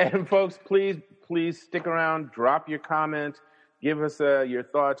 And folks, please stick around. Drop your comments. Give us your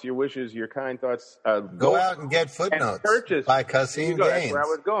thoughts, your wishes, your kind thoughts. Go out and get Footnotes by Caseen Gaines. That's where I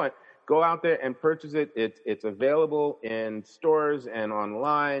was going. Go out there and purchase it. It's available in stores and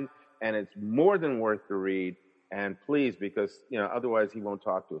online, and it's more than worth the read. And please, because otherwise he won't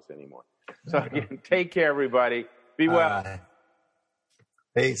talk to us anymore. So again, take care, everybody. Be well.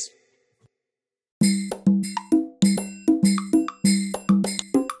 Peace.